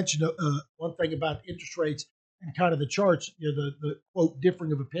like to mention one thing about interest rates and kind of the charts, the quote,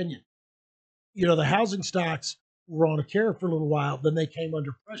 differing of opinion. The housing stocks were on a tear for a little while, then they came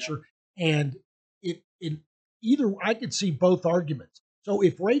under pressure. And it either I could see both arguments. So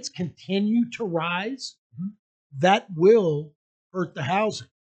if rates continue to rise, that will hurt the housing.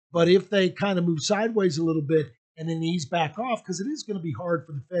 But if they kind of move sideways a little bit and then ease back off, because it is going to be hard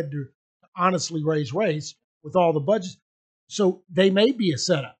for the Fed to honestly raise rates with all the budgets. So they may be a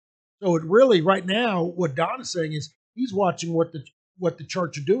setup. So it really, right now, what Don is saying is he's watching what the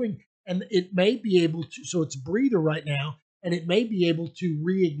charts are doing, and it may be able to. So it's a breather right now, and it may be able to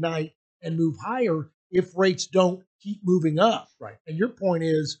reignite and move higher if rates don't keep moving up. Right. And your point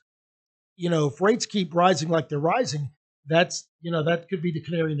is, if rates keep rising like they're rising, that could be the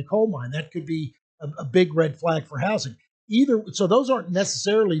canary in the coal mine. That could be a big red flag for housing. So those aren't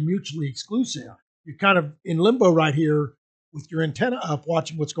necessarily mutually exclusive. You're kind of in limbo right here with your antenna up,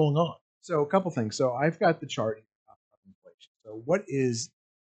 watching what's going on. So a couple things. So I've got the chart of inflation. So what is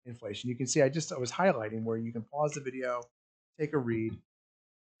inflation? You can see I was highlighting where you can pause the video, take a read.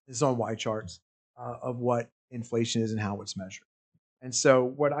 This is on Y charts of what inflation is and how it's measured. And so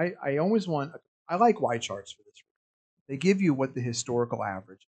what I always want, I like Y charts for this. They give you what the historical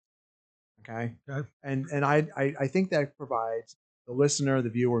average is. Okay. And I think that provides the listener, the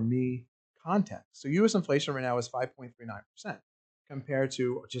viewer, me, context. So U.S. inflation right now is 5.39% compared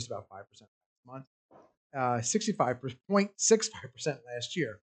to just about 5% last month, 65.65% last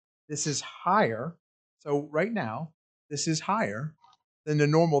year. This is higher. So right now, this is higher than the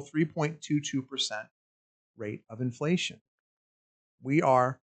normal 3.22% rate of inflation. We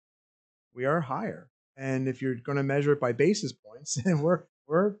are higher. And if you're going to measure it by basis points,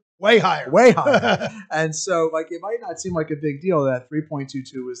 we're way higher. Way higher. And so, it might not seem like a big deal that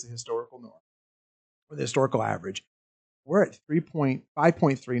 3.22 is the historical norm or the historical average. We're at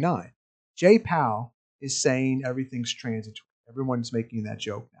 5.39. Jay Powell is saying everything's transitory. Everyone's making that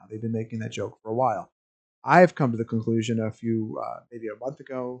joke now. They've been making that joke for a while. I have come to the conclusion maybe a month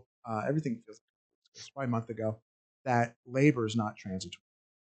ago, everything feels like it's probably a month ago, that labor is not transitory.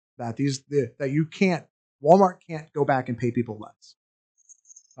 That Walmart can't go back and pay people less.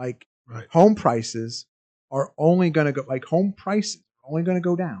 Home prices are only going to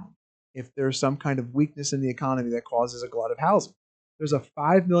go down if there's some kind of weakness in the economy that causes a glut of housing. There's a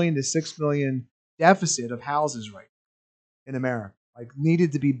 5 million to 6 million deficit of houses right now in America,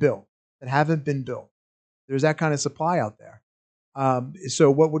 needed to be built that haven't been built. There's that kind of supply out there. So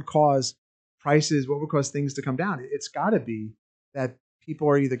what would cause things to come down? It's got to be that people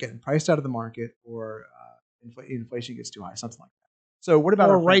are either getting priced out of the market or inflation gets too high, something like that. So what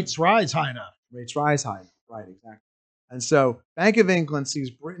about rates rise high enough? Rates rise high enough, right? Exactly. And so Bank of England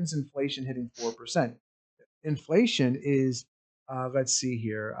sees Britain's inflation hitting 4%. Inflation is, let's see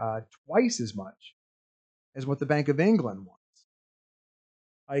here, twice as much as what the Bank of England wants.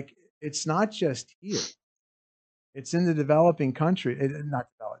 It's not just here. It's in the developing country,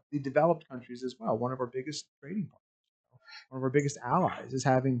 the developed countries as well. One of our biggest trading partners, one of our biggest allies, is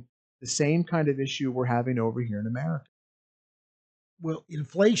having the same kind of issue we're having over here in America. Well,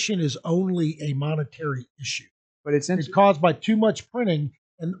 inflation is only a monetary issue, but it's caused by too much printing,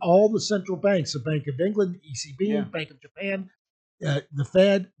 and all the central banks, the Bank of England, ECB, Bank of Japan, the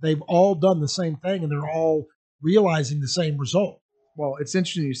Fed, they've all done the same thing, and they're all realizing the same result. Well, it's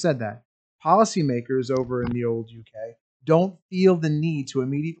interesting you said that. Policymakers over in the old UK don't feel the need to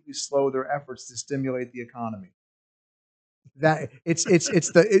immediately slow their efforts to stimulate the economy. That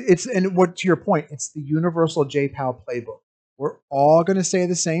and what, to your point, it's the universal J Powell playbook. We're all going to say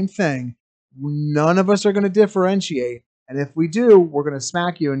the same thing. None of us are going to differentiate, and if we do, we're going to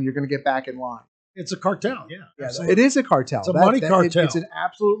smack you, and you're going to get back in line. It's a cartel, yeah. It is a cartel. It's a money cartel. It's an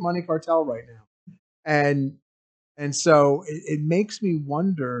absolute money cartel right now, and so it makes me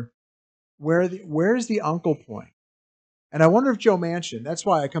wonder where's the uncle point? And I wonder if Joe Manchin. That's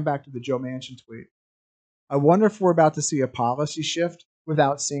why I come back to the Joe Manchin tweet. I wonder if we're about to see a policy shift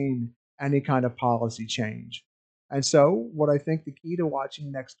without seeing any kind of policy change. And so, what I think the key to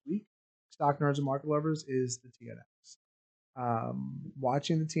watching next week, stock nerds and market lovers, is the TNX.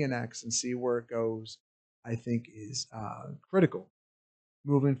 Watching the TNX and see where it goes, I think, is critical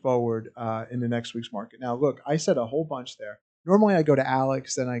moving forward in the next week's market. Now, look, I said a whole bunch there. Normally, I go to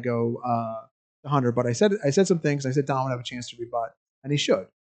Alex, then I go to Hunter, but I said some things. I said Don would have a chance to rebut, and he should.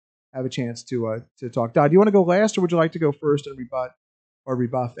 have a chance to talk. Don, do you want to go last, or would you like to go first and rebut or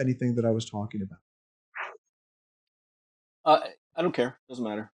rebuff anything that I was talking about? I don't care. Doesn't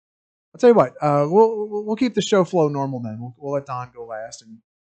matter. I'll tell you what. We'll keep the show flow normal then. We'll let Don go last and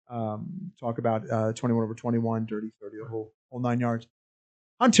talk about 21/21, Dirty 30, the whole 9 yards.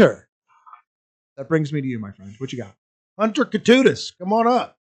 Hunter, that brings me to you, my friend. What you got? Hunter Katutis, come on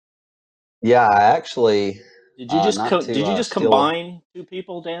up. Yeah, I actually. Did you just not to, did you just steal- combine two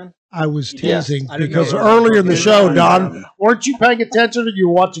people, Dan? I was Yes. teasing I didn't because know. earlier in the Didn't show, know. Don, weren't you paying attention or you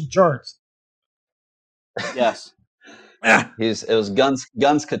were watching charts? Yes. It was Guns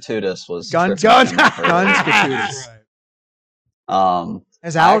Katutis was Guns tripping him up earlier. Guns Katutis. Right.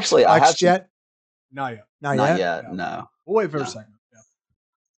 Has Alex actually, I have flexed some- yet? Not yet. Not Not yet. yet. Yeah. No. We'll wait for No. a second.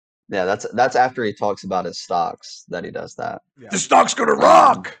 Yeah, that's after he talks about his stocks that he does that. Yeah. The stock's gonna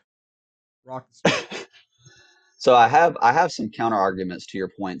rock. Rock the stock. So I have some counter arguments to your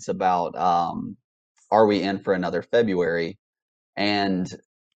points about are we in for another February? And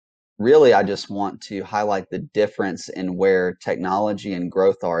really, I just want to highlight the difference in where technology and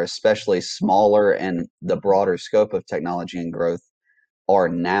growth are, especially smaller and the broader scope of technology and growth are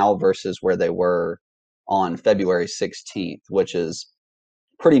now versus where they were on February 16th, which is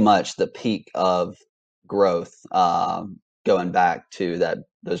pretty much the peak of growth going back to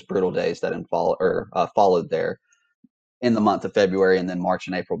those brutal days that followed there in the month of February, and then March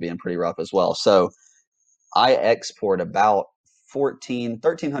and April being pretty rough as well. So I export about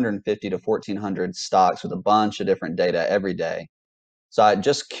 1,350 to 1,400 stocks with a bunch of different data every day. So I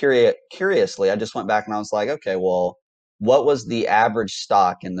just curiously, I just went back and I was like, okay, well, what was the average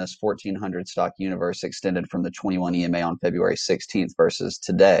stock in this 1,400 stock universe extended from the 21 EMA on February 16th versus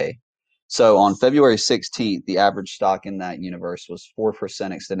today? So on February 16th, the average stock in that universe was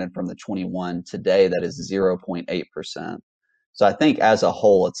 4% extended from the 21. Today, that is 0.8%. So I think as a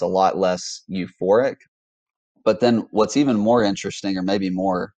whole, it's a lot less euphoric. But then what's even more interesting, or maybe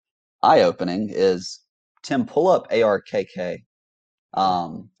more eye-opening, is Tim, pull up ARKK.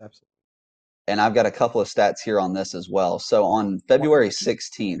 Absolutely. And I've got a couple of stats here on this as well. So on February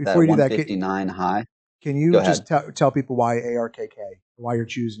 16th, that Before you do that, 159 high. Can you Go just tell people why ARKK, why you're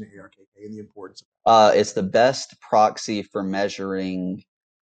choosing ARKK, and the importance of It's the best proxy for measuring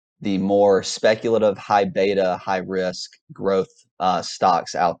the more speculative, high beta, high risk growth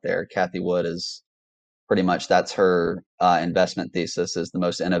stocks out there. Kathy Wood is pretty much, that's her investment thesis, is the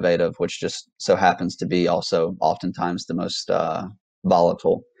most innovative, which just so happens to be also oftentimes the most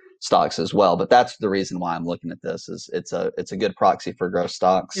volatile stocks as well. But that's the reason why I'm looking at this, is it's a good proxy for growth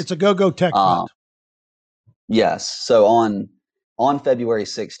stocks. It's a go-go tech fund. Yes. So on February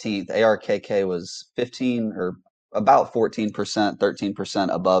 16th, ARKK was 15 or about 14%,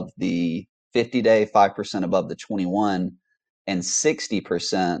 13% above the 50-day, 5% above the 21, and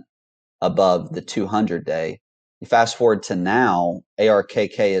 60% above the 200-day. You fast forward to now,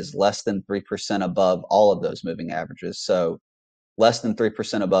 ARKK is less than 3% above all of those moving averages. So less than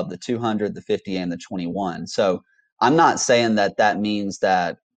 3% above the 200, the 50, and the 21. So I'm not saying that means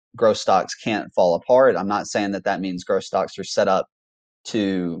that growth stocks can't fall apart. I'm not saying that means growth stocks are set up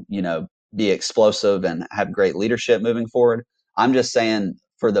to, be explosive and have great leadership moving forward. I'm just saying,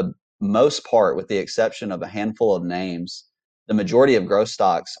 for the most part, with the exception of a handful of names, the majority of growth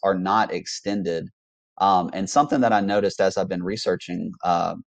stocks are not extended. And something that I noticed as I've been researching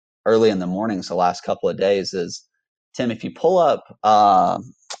early in the mornings the last couple of days is, Tim, if you pull up,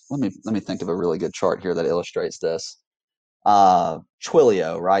 let me think of a really good chart here that illustrates this.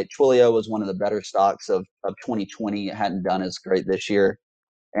 Twilio, right? Twilio was one of the better stocks of 2020. It hadn't done as great this year.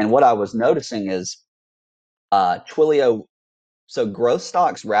 And what I was noticing is Twilio, so growth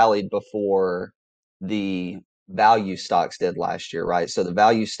stocks rallied before the value stocks did last year, right? So the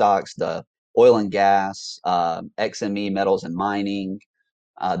value stocks, the oil and gas, XME, metals and mining,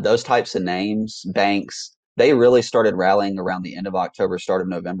 those types of names, banks, they really started rallying around the end of October, start of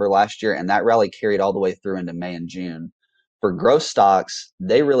November last year. And that rally carried all the way through into May and June. For growth stocks,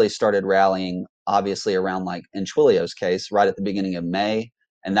 they really started rallying, obviously, around, like in Twilio's case, right at the beginning of May.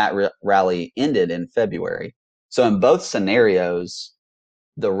 And that rally ended in February. So in both scenarios,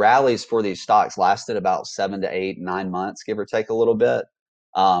 the rallies for these stocks lasted about 7 to 8, 9 months, give or take a little bit.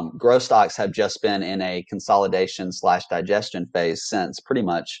 Growth stocks have just been in a consolidation/digestion phase since pretty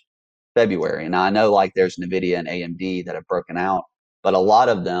much February. Now I know, like, there's Nvidia and AMD that have broken out, but a lot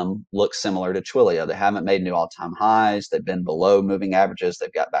of them look similar to Twilio. They haven't made new all-time highs. They've been below moving averages.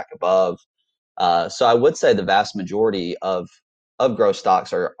 They've got back above. So I would say the vast majority of growth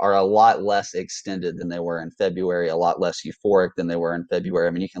stocks are a lot less extended than they were in February, a lot less euphoric than they were in February.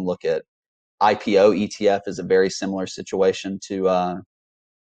 I mean, you can look at IPO ETF is a very similar situation to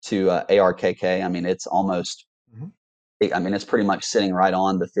to ARKK. I mean, it's almost. I mean, it's pretty much sitting right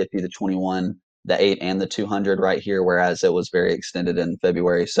on the 50, the 21, the 8, and the 200 right here, whereas it was very extended in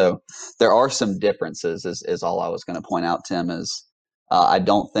February. So there are some differences. Is all I was going to point out, Tim. Is I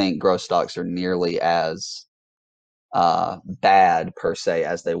don't think growth stocks are nearly as bad per se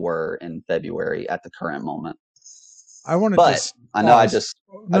as they were in February at the current moment. I want to But just I know I pause. just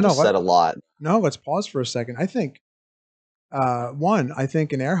No, I no, just said a lot. No, let's pause for a second. I think I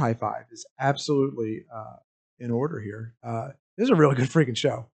think an air high five is absolutely in order here. This is a really good freaking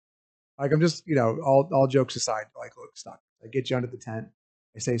show. Like, I'm just, all jokes aside, like, look, stop. I get you under the tent.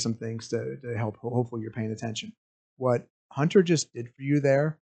 I say some things to help. Hopefully you're paying attention. What Hunter just did for you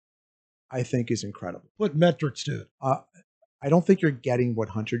there, I think, is incredible. Put metrics to it. I don't think you're getting what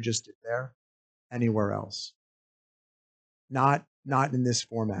Hunter just did there anywhere else. Not in this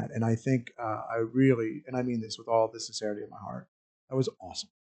format. And I think I really, and I mean this with all the sincerity of my heart, that was awesome.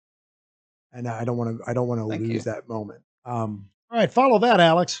 And I don't want to lose that moment. All right, follow that,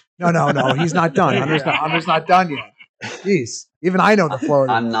 Alex. No, he's not done. Hunter's not done yet. Jeez, even I know the floor.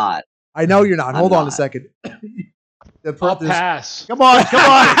 I'm not. I know you're not. Hold on a not. second. I'll pass. Come on.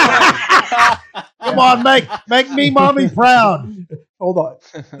 Come on, make me mommy proud. Hold on.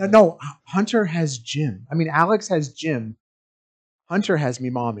 No, Hunter has Jim. I mean, Alex has Jim. Hunter has me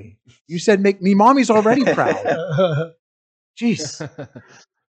mommy. You said make me mommy's already proud. Jeez.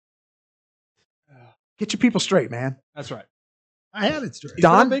 Get your people straight, man. That's right. I had it straight.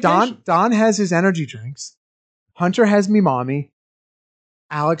 Don has his energy drinks. Hunter has me mommy.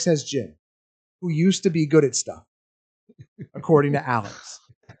 Alex has Jim, who used to be good at stuff, according to Alex.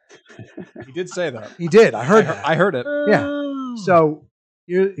 He did say that. He did. I heard that. I heard it. Yeah. So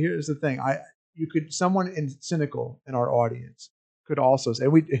here's the thing. Someone cynical in our audience could also say,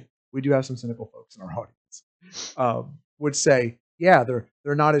 we do have some cynical folks in our audience, would say, yeah,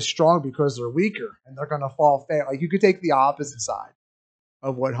 they're not as strong because they're weaker and they're going to fall fast. Like, you could take the opposite side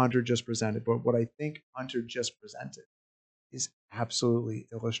of what Hunter just presented, but what I think Hunter just presented is absolutely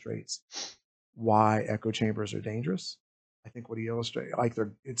illustrates why echo chambers are dangerous. I think what he illustrated,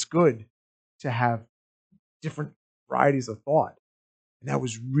 it's good to have different varieties of thought, and that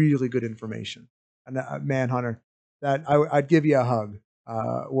was really good information. And man, Hunter, that I'd give you a hug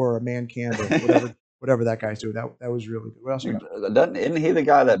or a man candle, whatever that guy's doing. That was really good. What else you got? Isn't he the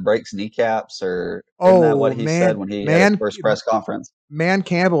guy that breaks kneecaps, or isn't that what he said when he had his first press conference? Man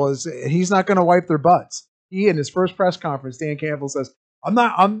Campbell he's not going to wipe their butts. He, in his first press conference, Dan Campbell says, I'm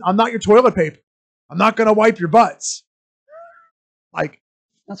not your toilet paper. I'm not going to wipe your butts. Like,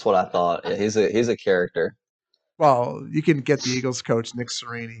 that's what I thought. Yeah, he's a character. Well, you can get the Eagles coach, Nick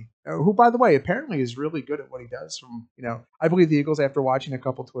Sirianni, who, by the way, apparently is really good at what he does. I believe the Eagles, after watching a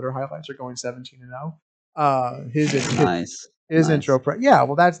couple Twitter highlights, are going 17-0. His intro. Yeah,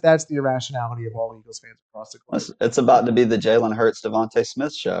 well, that's the irrationality of all Eagles fans across the globe. It's about to be the Jalen Hurts, Devontae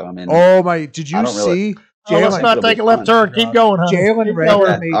Smith show. I mean, oh my! Did you see? Let's not take a left turn. Keep going, huh? Jalen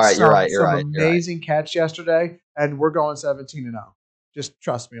Rager made some amazing catch yesterday, and we're going 17-0. Just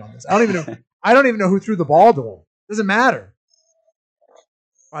trust me on this. I don't even know who threw the ball to him. Doesn't matter.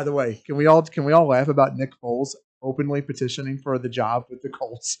 By the way, can we all laugh about Nick Foles openly petitioning for the job with the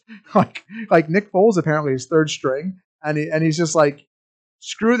Colts? like Nick Foles apparently is third string, and he's just like,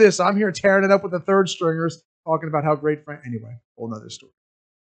 screw this. I'm here tearing it up with the third stringers, talking about how great. Anyway, whole nother story.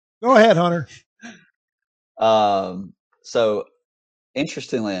 Go ahead, Hunter. So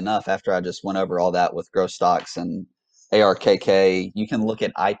interestingly enough, after I just went over all that with growth stocks and ARKK, you can look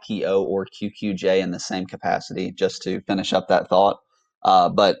at IPO or QQJ in the same capacity, just to finish up that thought.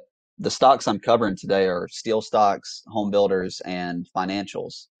 But the stocks I'm covering today are steel stocks, home builders, and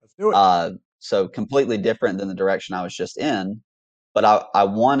financials. Let's do it. So completely different than the direction I was just in. But I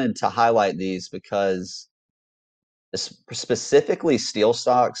wanted to highlight these because specifically steel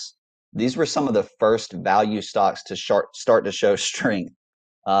stocks, these were some of the first value stocks to start to show strength.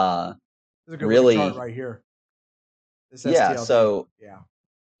 There's a good really chart right here. Yeah, so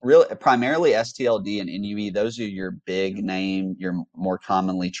really primarily STLD and NUE, those are your big name, your more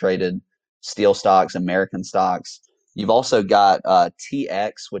commonly traded steel stocks, American stocks. You've also got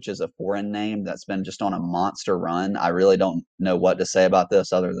TX, which is a foreign name that's been just on a monster run. I really don't know what to say about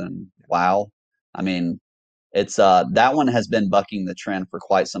this other than wow. I mean, it's that one has been bucking the trend for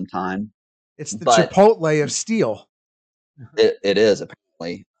quite some time. It's the Chipotle of steel. It is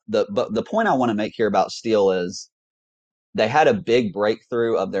apparently. But the point I want to make here about steel is they had a big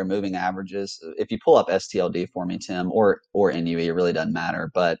breakthrough of their moving averages. If you pull up STLD for me, Tim, or NUE, it really doesn't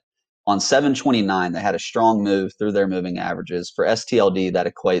matter. But on 7/29, they had a strong move through their moving averages. For STLD, that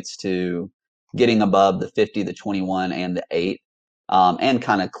equates to getting above the 50, the 21, and the 8. and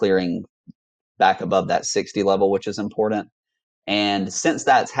kind of clearing back above that 60 level, which is important. And since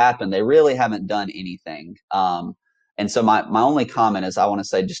that's happened, they really haven't done anything. And so my only comment is I want to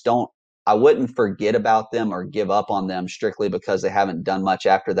say I wouldn't forget about them or give up on them strictly because they haven't done much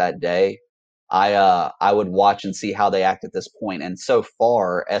after that day. I would watch and see how they act at this point. And so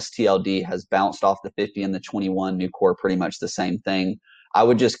far, STLD has bounced off the 50 and the 21, Nucor pretty much the same thing. I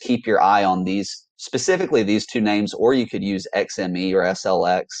would just keep your eye on these, specifically these two names, or you could use XME or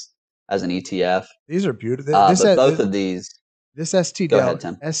SLX as an ETF. These are beautiful. But both of these. This Go ahead,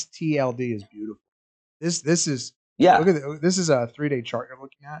 Tim. STLD is beautiful. This is Yeah. Look at this is a 3-day chart you're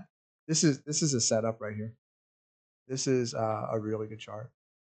looking at. This is a setup right here. This is a really good chart.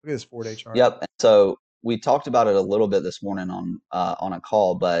 Look at this 4-day chart. Yep. And so we talked about it a little bit this morning on a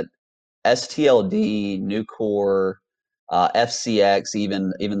call, but STLD, Nucor, FCX,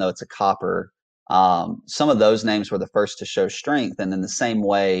 even though it's a copper, some of those names were the first to show strength. And in the same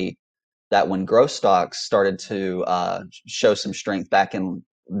way that when growth stocks started to show some strength back in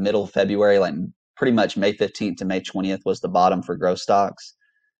middle February, like pretty much May 15th to May 20th was the bottom for growth stocks.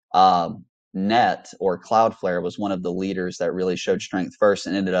 Net or Cloudflare was one of the leaders that really showed strength first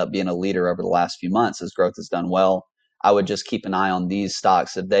and ended up being a leader over the last few months as growth has done well. I would just keep an eye on these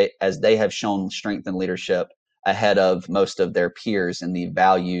stocks as they have shown strength and leadership ahead of most of their peers in the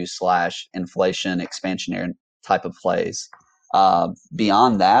value / inflation expansionary type of plays.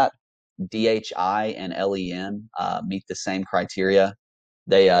 Beyond that, DHI and LEN meet the same criteria.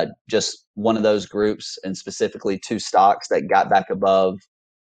 They just one of those groups, and specifically two stocks that got back above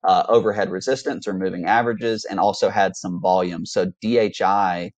overhead resistance or moving averages and also had some volume. So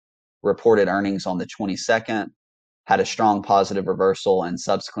DHI reported earnings on the 22nd, had a strong positive reversal, and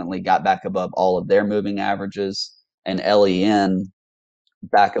subsequently got back above all of their moving averages. And LEN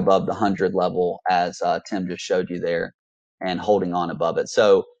back above the 100 level, as Tim just showed you there, and holding on above it.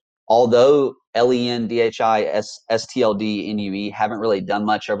 So although LEN, DHI, STLD, NUE haven't really done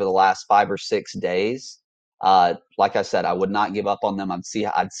much over the last 5 or 6 days, like I said, I would not give up on them. I'd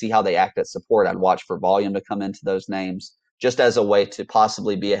see how they act at support. I'd watch for volume to come into those names, just as a way to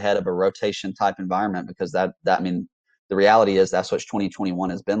possibly be ahead of a rotation type environment, because that I mean, the reality is that's what 2021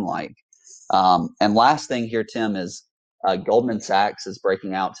 has been like. And last thing here, Tim, is Goldman Sachs is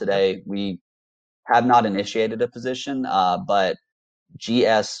breaking out today. We have not initiated a position, but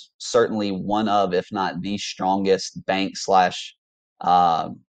GS certainly one of, if not the strongest bank /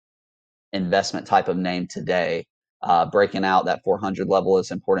 investment type of name today. Breaking out that 400 level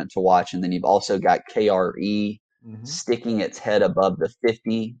is important to watch. And then you've also got KRE sticking its head above the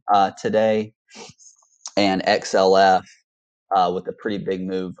 50 today, and XLF with a pretty big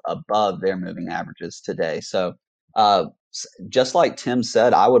move above their moving averages today. So just like Tim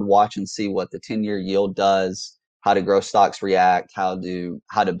said, I would watch and see what the 10-year yield does, how do growth stocks react, how do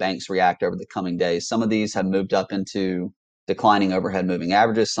banks react over the coming days. Some of these have moved up into declining overhead moving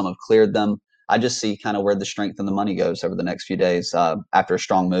averages. Some have cleared them. I just see kind of where the strength and the money goes over the next few days after a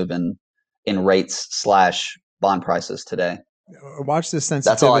strong move in rates / bond prices today. Watch this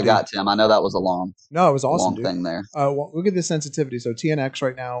sensitivity. That's all I got, Tim. I know that was a long. No, it was awesome, dude. Thing there. Well, look at the sensitivity. So TNX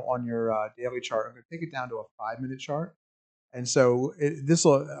right now on your daily chart. I'm going to take it down to a 5-minute chart. And so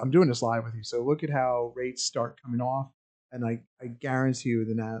I'm doing this live with you. So look at how rates start coming off, and I guarantee you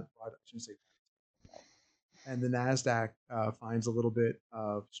the Nasdaq finds a little bit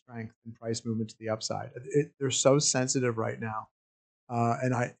of strength and price movement to the upside. They're so sensitive right now,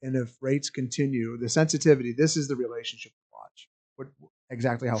 and if rates continue, the sensitivity. This is the relationship to watch.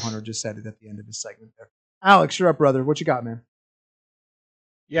 Exactly how Hunter just said it at the end of his segment there. Alex, you're up, brother. What you got, man?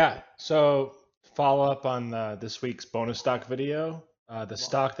 Yeah. So follow up on this week's bonus stock video. The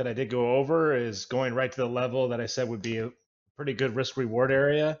stock that I did go over is going right to the level that I said would be a pretty good risk reward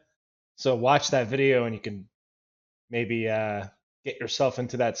area. So watch that video and you can maybe get yourself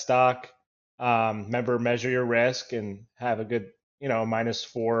into that stock. Remember, measure your risk and have a good,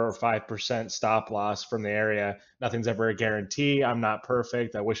 -4 or 5% stop loss from the area. Nothing's ever a guarantee. I'm not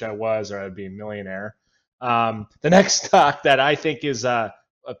perfect. I wish I was, or I'd be a millionaire. The next stock that I think is a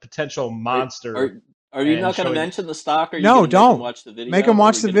potential monster. Are you not going to mention the stock? Or no, don't. Watch the video? Make them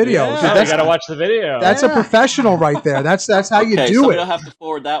watch the video. Yeah, you got to watch the video. That's a professional right there. That's how you do it. You'll have to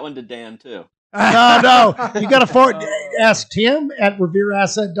forward that one to Dan too. No. You got to forward. Ask Tim at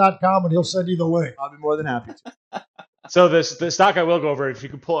revereasset.com and he'll send you the link. I'll be more than happy to. So the stock I will go over, if you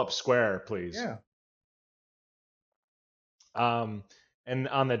could pull up Square, please. Yeah. And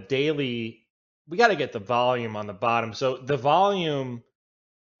on the daily, we got to get the volume on the bottom. So the volume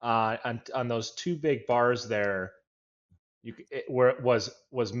on those two big bars there, where it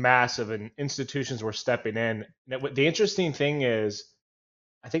was massive and institutions were stepping in. The interesting thing is,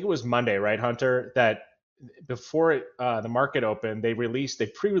 I think it was Monday, right, Hunter, that before the market opened, they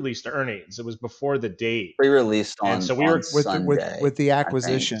pre-released earnings. It was before the date, Pre-released and so we on were Sunday with the I think.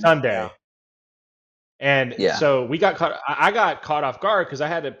 acquisition. Sunday. Yeah. And Yeah. so we got caught. I got caught off guard because I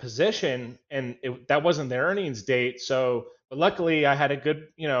had a position, and that wasn't the earnings date. So, but luckily, I had a good,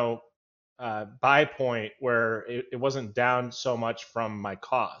 buy point where it wasn't down so much from my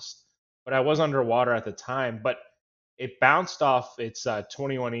cost. But I was underwater at the time. But it bounced off its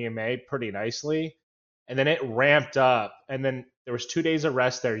 21 EMA pretty nicely, and then it ramped up. And then there was 2 days of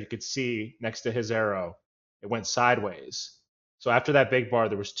rest there. You could see next to his arrow, it went sideways. So after that big bar,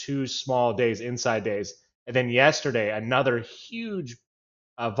 there was 2 small inside days, and then yesterday another huge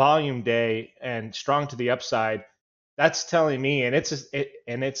volume day and strong to the upside. That's telling me, and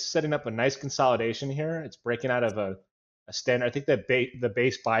it's setting up a nice consolidation here. It's breaking out of a standard. I think that the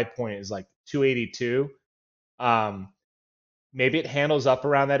base buy point is like 282. Maybe it handles up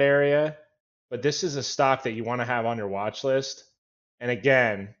around that area, but this is a stock that you want to have on your watch list. And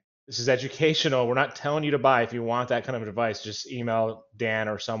again, this is educational. We're not telling you to buy. If you want that kind of advice, just email Dan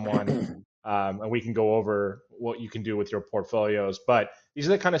or someone, and we can go over what you can do with your portfolios. But these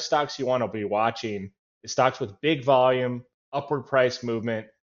are the kind of stocks you want to be watching. The stocks with big volume, upward price movement,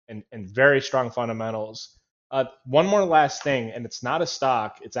 and very strong fundamentals. One more last thing, and it's not a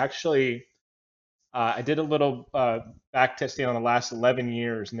stock. It's actually I did a little back testing on the last 11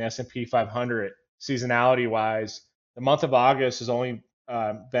 years in the S&P 500 seasonality wise. The month of August has only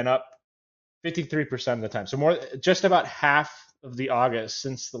been up 53% of the time. So just about half of the August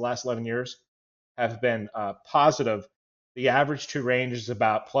since the last 11 years have been positive. The average to range is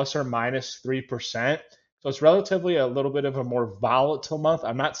about plus or minus 3%. So it's relatively a little bit of a more volatile month.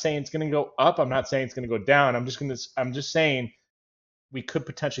 I'm not saying it's going to go up. I'm not saying it's going to go down. I'm just saying we could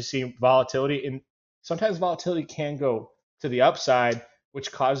potentially see volatility, and sometimes volatility can go to the upside,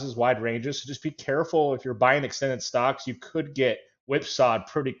 which causes wide ranges. So just be careful if you're buying extended stocks. You could get whipsawed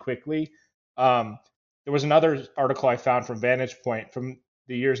pretty quickly. There was another article I found from Vantage Point from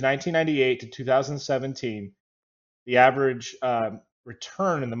the years 1998 to 2017. The average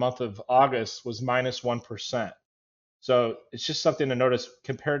return in the month of August was minus 1%. So it's just something to notice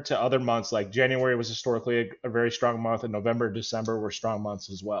compared to other months. Like January was historically a very strong month, and November, December were strong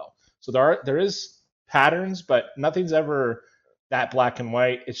months as well. So there is patterns, but nothing's ever that black and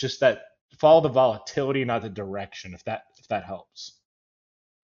white. It's just that follow the volatility, not the direction. If that helps.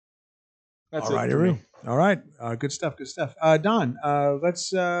 That's All right, it for me. All right, good stuff. Good stuff. Don,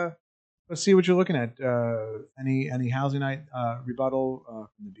 let's see what you're looking at. Any housing night rebuttal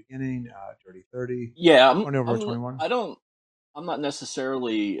from the beginning? Dirty 30. Yeah, 20 over 21. I'm not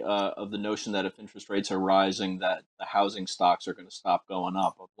necessarily of the notion that if interest rates are rising, that the housing stocks are going to stop going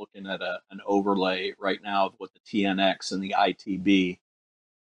up. I'm looking at an overlay right now of what the TNX and the ITB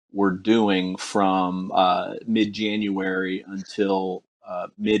were doing from mid-January until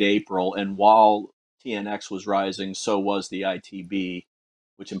mid-April, and while TNX was rising, so was the ITB,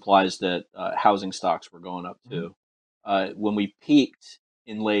 which implies that housing stocks were going up too. When we peaked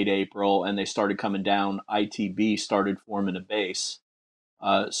in late April and they started coming down, ITB started forming a base.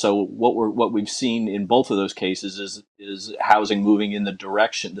 So what we've seen in both of those cases is housing moving in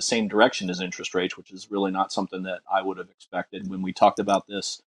the same direction as interest rates, which is really not something that I would have expected. When we talked about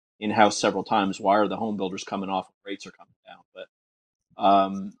this in-house several times, why are the home builders coming off when rates are coming down? But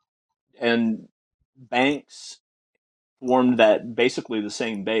and banks formed that basically the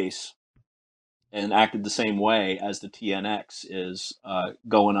same base and acted the same way as the TNX is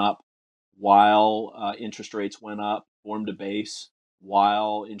going up while interest rates went up, formed a base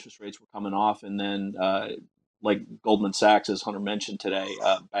while interest rates were coming off, and then like Goldman Sachs, as Hunter mentioned today,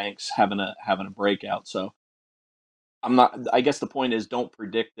 banks having a breakout. So I'm not. I guess the point is, don't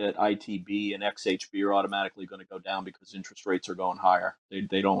predict that ITB and XHB are automatically going to go down because interest rates are going higher.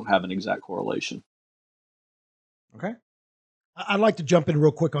 They don't have an exact correlation. Okay. I'd like to jump in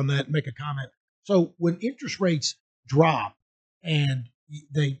real quick on that and make a comment. So when interest rates drop and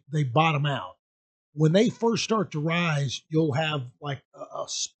they bottom out, when they first start to rise, you'll have like a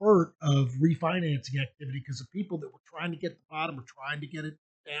spurt of refinancing activity because the people that were trying to get the bottom or trying to get it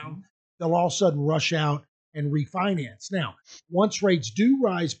down, they'll all of a sudden rush out and refinance. Now, once rates do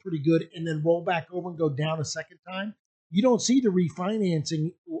rise pretty good and then roll back over and go down a second time, you don't see the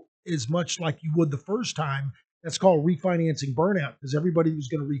refinancing as much like you would the first time. That's called refinancing burnout because everybody who's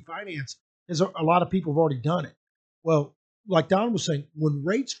going to refinance, a lot of people have already done it. Well, like Don was saying, when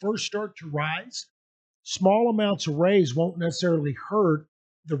rates first start to rise, small amounts of raise won't necessarily hurt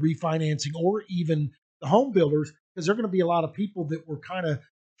the refinancing or even the home builders because there are going to be a lot of people that were kind of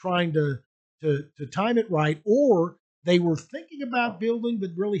trying to time it right, or they were thinking about building but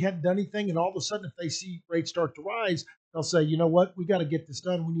really hadn't done anything. And all of a sudden, if they see rates start to rise, they'll say, you know what, we got to get this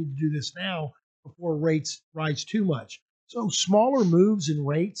done. We need to do this now before rates rise too much. So smaller moves in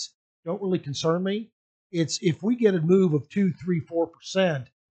rates don't really concern me. It's if we get a move of 2, 3, 4%,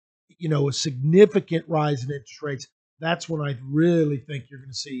 a significant rise in interest rates, that's when I really think you're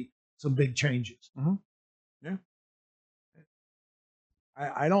going to see some big changes. Mm-hmm. Yeah.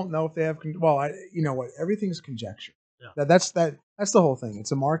 I don't know if they have. You know what? Everything's conjecture. Yeah. That's the whole thing.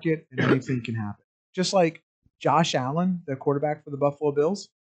 It's a market, and anything can happen. Just like Josh Allen, the quarterback for the Buffalo Bills.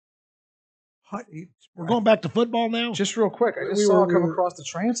 We're going back to football now. Just real quick, I just saw come across the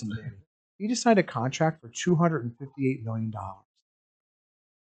transom, Danny. He just signed a contract for $258 million.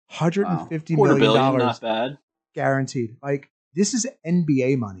 $150 million, not bad, guaranteed. Like, this is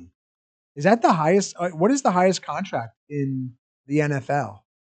NBA money. Is that the highest? What is the highest contract in the NFL?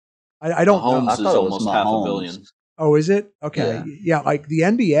 I don't know. Mahomes is almost half $500 million. Oh, is it? Okay. Yeah, like the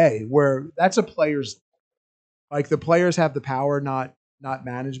NBA, where that's a player's. Like the players have the power, not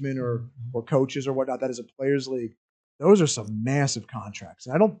management or coaches or whatnot. That is a players' league. Those are some massive contracts,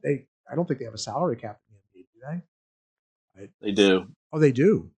 and I don't think they have a salary cap in the NBA, do they? They do. Oh, they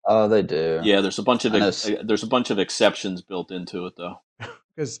do. Oh, they do. Yeah, there's a bunch of exceptions built into it though.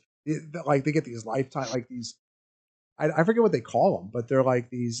 Because like they get these lifetime, like these. I forget what they call them, but they're like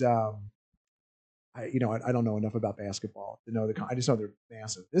these. I don't know enough about basketball to know I just know they're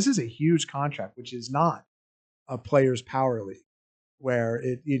massive. This is a huge contract, which is not a player's power league, where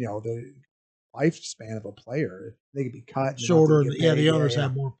the lifespan of a player, they could be cut shorter. The owners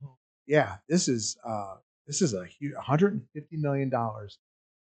have more. Yeah, this is a huge $150 million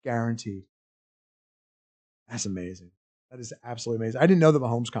guaranteed. That's amazing. That is absolutely amazing. I didn't know the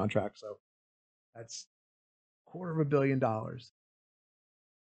Mahomes contract, so that's $250 million. God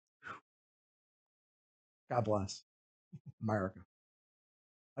bless America.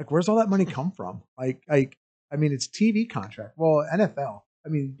 Like, where's all that money come from? Like, I mean, it's TV contract. Well, NFL. I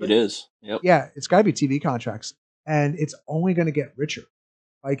mean, it is. Yep. Yeah, it's got to be TV contracts, and it's only going to get richer.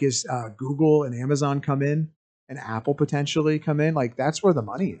 Like, as Google and Amazon come in, and Apple potentially come in, like that's where the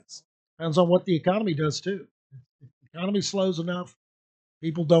money is. Depends on what the economy does too. If the economy slows enough,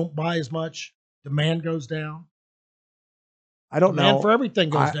 people don't buy as much. Demand goes down. I don't know. Demand for everything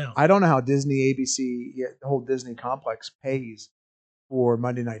goes down. I don't know how Disney, ABC, the whole Disney complex pays for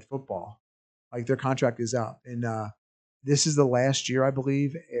Monday Night Football. Like their contract is up, and this is the last year, I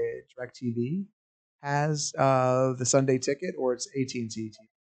believe, DirecTV has the Sunday ticket, or it's AT&T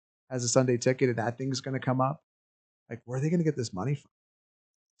has a Sunday ticket, and that thing's going to come up. Like, where are they going to get this money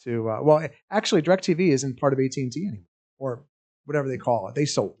from? Actually, DirecTV isn't part of AT&T anymore, or whatever they call it. They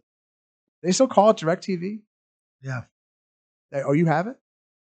sold it. They still call it DirecTV? Yeah. Oh, you have it?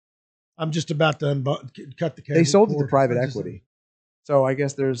 I'm just about to cut the cable. They sold it to private equity. So I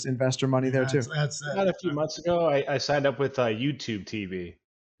guess there's investor money there too. That's about a few months ago. I signed up with YouTube TV.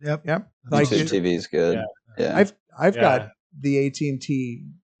 Yep. Like YouTube TV is good. Yeah. I've got the AT&T.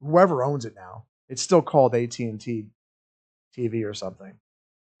 Whoever owns it now, it's still called AT&T TV or something.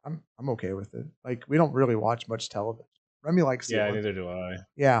 I'm okay with it. Like, we don't really watch much television. Remy likes it. Yeah, neither do I.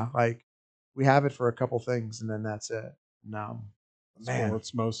 Yeah, like we have it for a couple things, and then that's it. No, man.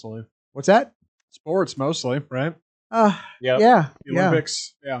 Sports mostly. What's that? Sports mostly, right? Yeah. The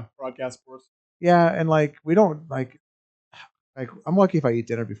Olympics, broadcast sports. Yeah, and like we don't like I'm lucky if I eat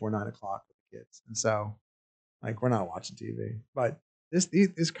dinner before 9:00 with the kids, and so like we're not watching TV. But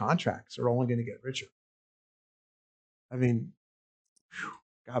these contracts are only going to get richer. I mean,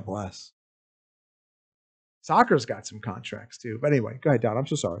 God bless. Soccer's got some contracts too. But anyway, go ahead, Don. I'm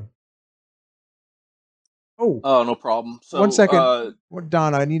so sorry. Oh, no problem. So, 1 second,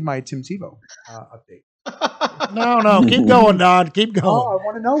 Don. I need my Tim Tebow update. No, keep going, Don. Keep going. Oh, I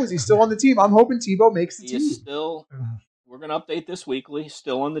want to know, is he still on the team? I'm hoping Tebow makes the He team. is still. We're going to update this weekly.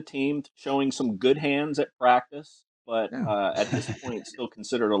 Still on the team, showing some good hands at practice, but at this point, still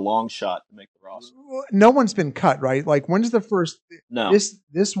considered a long shot to make the roster. No one's been cut, right? Like, when's the first? No.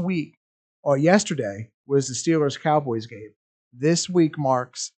 This week or yesterday was the Steelers-Cowboys game. This week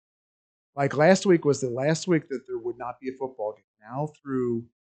marks, like last week was the last week that there would not be a football game. Now through,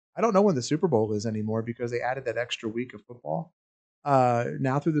 I don't know when the Super Bowl is anymore because they added that extra week of football.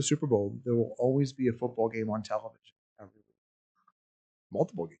 Now through the Super Bowl, there will always be a football game on television.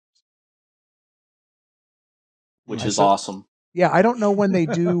 Multiple games. Which is awesome. Yeah, I don't know when they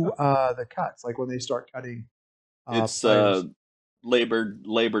do the cuts, like when they start cutting. It's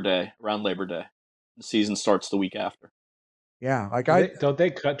Labor Day, around Labor Day. The season starts the week after. Yeah, like Don't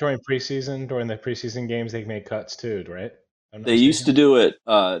they cut during preseason? During the preseason games, they make cuts too, right? They used to do it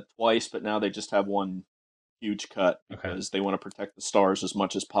twice, but now they just have one huge cut Okay. because they want to protect the stars as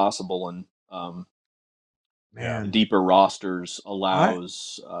much as possible, and man, deeper rosters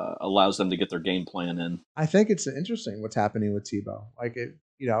allows them to get their game plan in. I think it's interesting what's happening with Tebow. Like,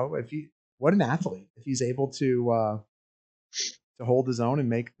 what an athlete if he's able to hold his own and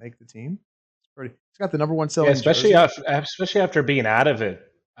make the team. It's pretty. He's got the number one selling. Yeah, especially after being out of it.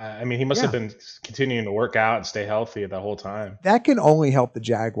 I mean, he must have been continuing to work out and stay healthy the whole time. That can only help the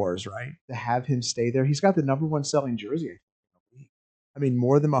Jaguars, right? To have him stay there. He's got the number one selling jersey. I mean,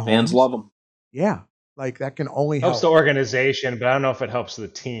 more than Mahomes. Fans love him. Yeah, like that can only helps the organization, but I don't know if it helps the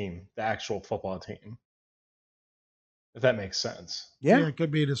team, the actual football team. If that makes sense. Yeah, it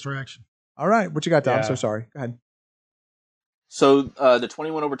could be a distraction. All right, what you got, Dom? Yeah. I'm so sorry. Go ahead. So the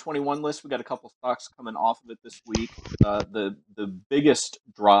 21 over 21 list, we got a couple stocks coming off of it this week. The biggest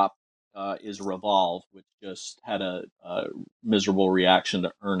drop is Revolve, which just had a miserable reaction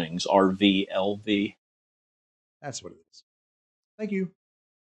to earnings. RVLV. That's what it is. Thank you.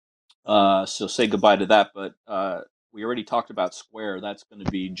 So say goodbye to that. But we already talked about Square. That's going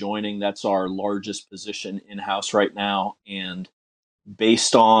to be joining. That's our largest position in-house right now. And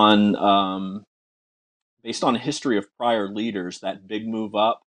based on a history of prior leaders, that big move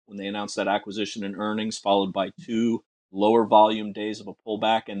up when they announced that acquisition and earnings, followed by 2 lower volume days of a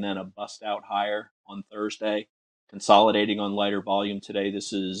pullback and then a bust out higher on Thursday, consolidating on lighter volume today.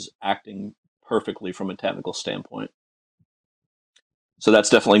 This is acting perfectly from a technical standpoint. So that's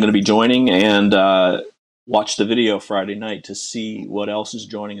definitely going to be joining, and watch the video Friday night to see what else is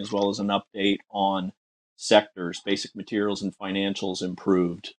joining, as well as an update on sectors. Basic materials and financials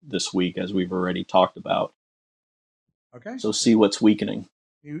improved this week, as we've already talked about. Okay. So see what's weakening.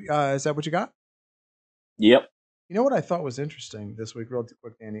 Is that what you got? Yep. You know what I thought was interesting this week, real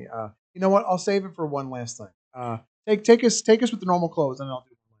quick, Danny? You know what? I'll save it for one last thing. Take us with the normal close, and I'll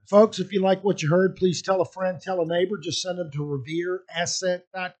do it. Folks, if you like what you heard, please tell a friend, tell a neighbor. Just send them to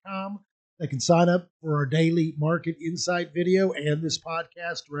revereasset.com. They can sign up for our daily market insight video and this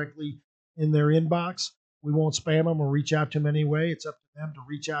podcast directly in their inbox. We won't spam them or reach out to them anyway. It's up to them to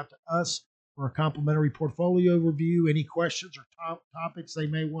reach out to us for a complimentary portfolio review. Any questions or topics they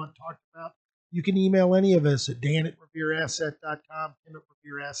may want talked about, you can email any of us at dan@revereasset.com, Tim at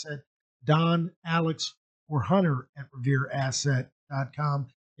revereasset, Don, Alex, or Hunter at revereasset.com.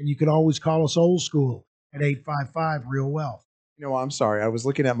 And you can always call us old school at 855-REAL-WEALTH. You know, I'm sorry. I was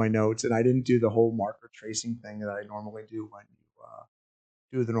looking at my notes, and I didn't do the whole marker tracing thing that I normally do when you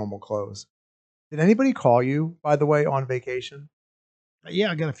do the normal close. Did anybody call you, by the way, on vacation?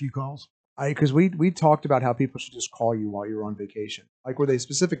 Yeah, I got a few calls. Because we talked about how people should just call you while you're on vacation. Like, were they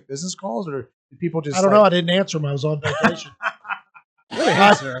specific business calls, or did people just? I don't know. I didn't answer them. I was on vacation.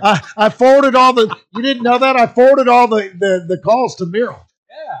 I forwarded all the. You didn't know that? I forwarded all the calls to Meryl.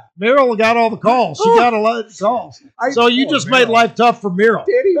 Yeah, Meryl got all the calls. She got a lot of calls. So you just made life tough for Meryl.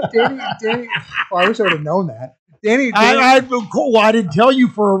 Danny. Well, I wish I would have known that. Danny. I didn't tell you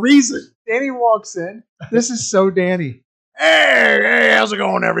for a reason. Danny walks in. This is so Danny. Hey, how's it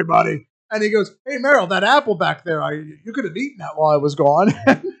going, everybody? And he goes, "Hey, Meryl, that apple back there, you could have eaten that while I was gone."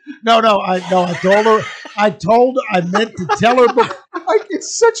 No, I told her. I meant to tell her. Like,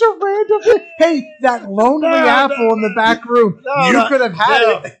 it's such a random thing. Hey, that lonely apple in the back room. You could have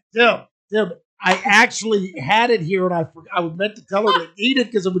had it. Tim, I actually had it here, and I was meant to tell her to eat it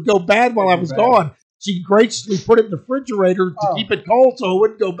because it would go bad while I was gone. She graciously put it in the refrigerator to keep it cold so it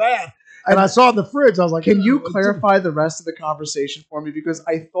wouldn't go bad. And I saw it in the fridge. I was like, "Can you clarify the rest of the conversation for me?" Because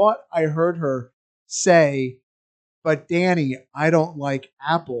I thought I heard her say, "But Danny, I don't like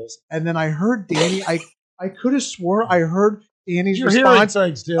apples." And then I heard Danny. I could have swore I heard Danny's response.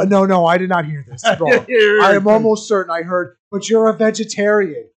 No, I did not hear this at all. I am almost certain I heard, "But you're a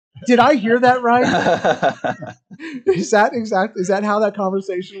vegetarian." Did I hear that right? Is that how that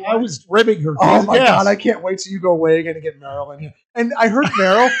conversation went? I was ribbing her. Oh my God, I can't wait till you go away again to get Meryl in here. And I heard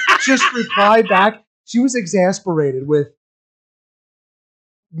Meryl just reply back. She was exasperated with,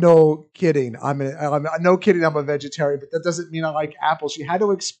 "No kidding. I'm no kidding. I'm a vegetarian, but that doesn't mean I like apples." She had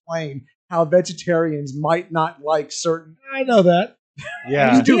to explain how vegetarians might not like certain. I know that.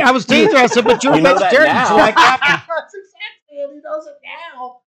 Yeah, I was teasing her. I said, "But you're a vegetarian. You like apples." That's exactly what he knows it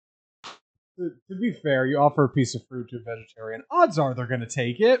now. To be fair, you offer a piece of fruit to a vegetarian. Odds are they're going to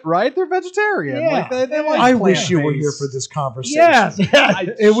take it, right? They're vegetarian. Yeah. Like they like I wish you were plant-based. here for this conversation. Yes.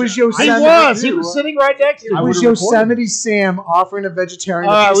 It was Yosemite. He was sitting right next to It me. was Yosemite Sam offering a vegetarian.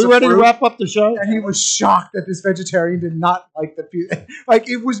 All right, a piece we of ready to fruit, wrap up the show? and he was shocked that this vegetarian did not like the piece. Like,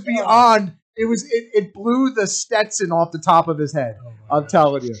 it was beyond It blew the Stetson off the top of his head. I'm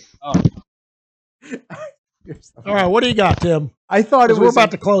telling you. Oh. All right, what do you got, Tim? I thought it was. We're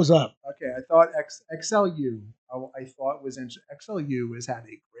about to close up. Okay, I thought XLU. I thought was interesting. XLU has had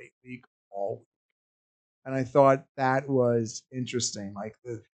a great week all week, and I thought that was interesting. Like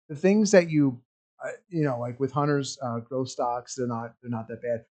the things that you know, like with Hunter's growth stocks, they're not that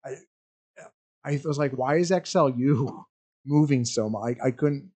bad. I was like, why is XLU moving so much? I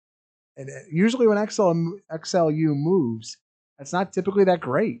couldn't. And usually when XLU moves, that's not typically that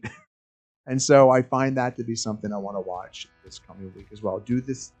great. And so I find that to be something I want to watch this coming week as well. Do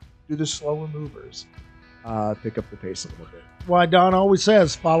the slower movers pick up the pace a little bit? Why Don always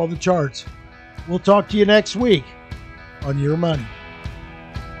says, follow the charts. We'll talk to you next week on Your Money.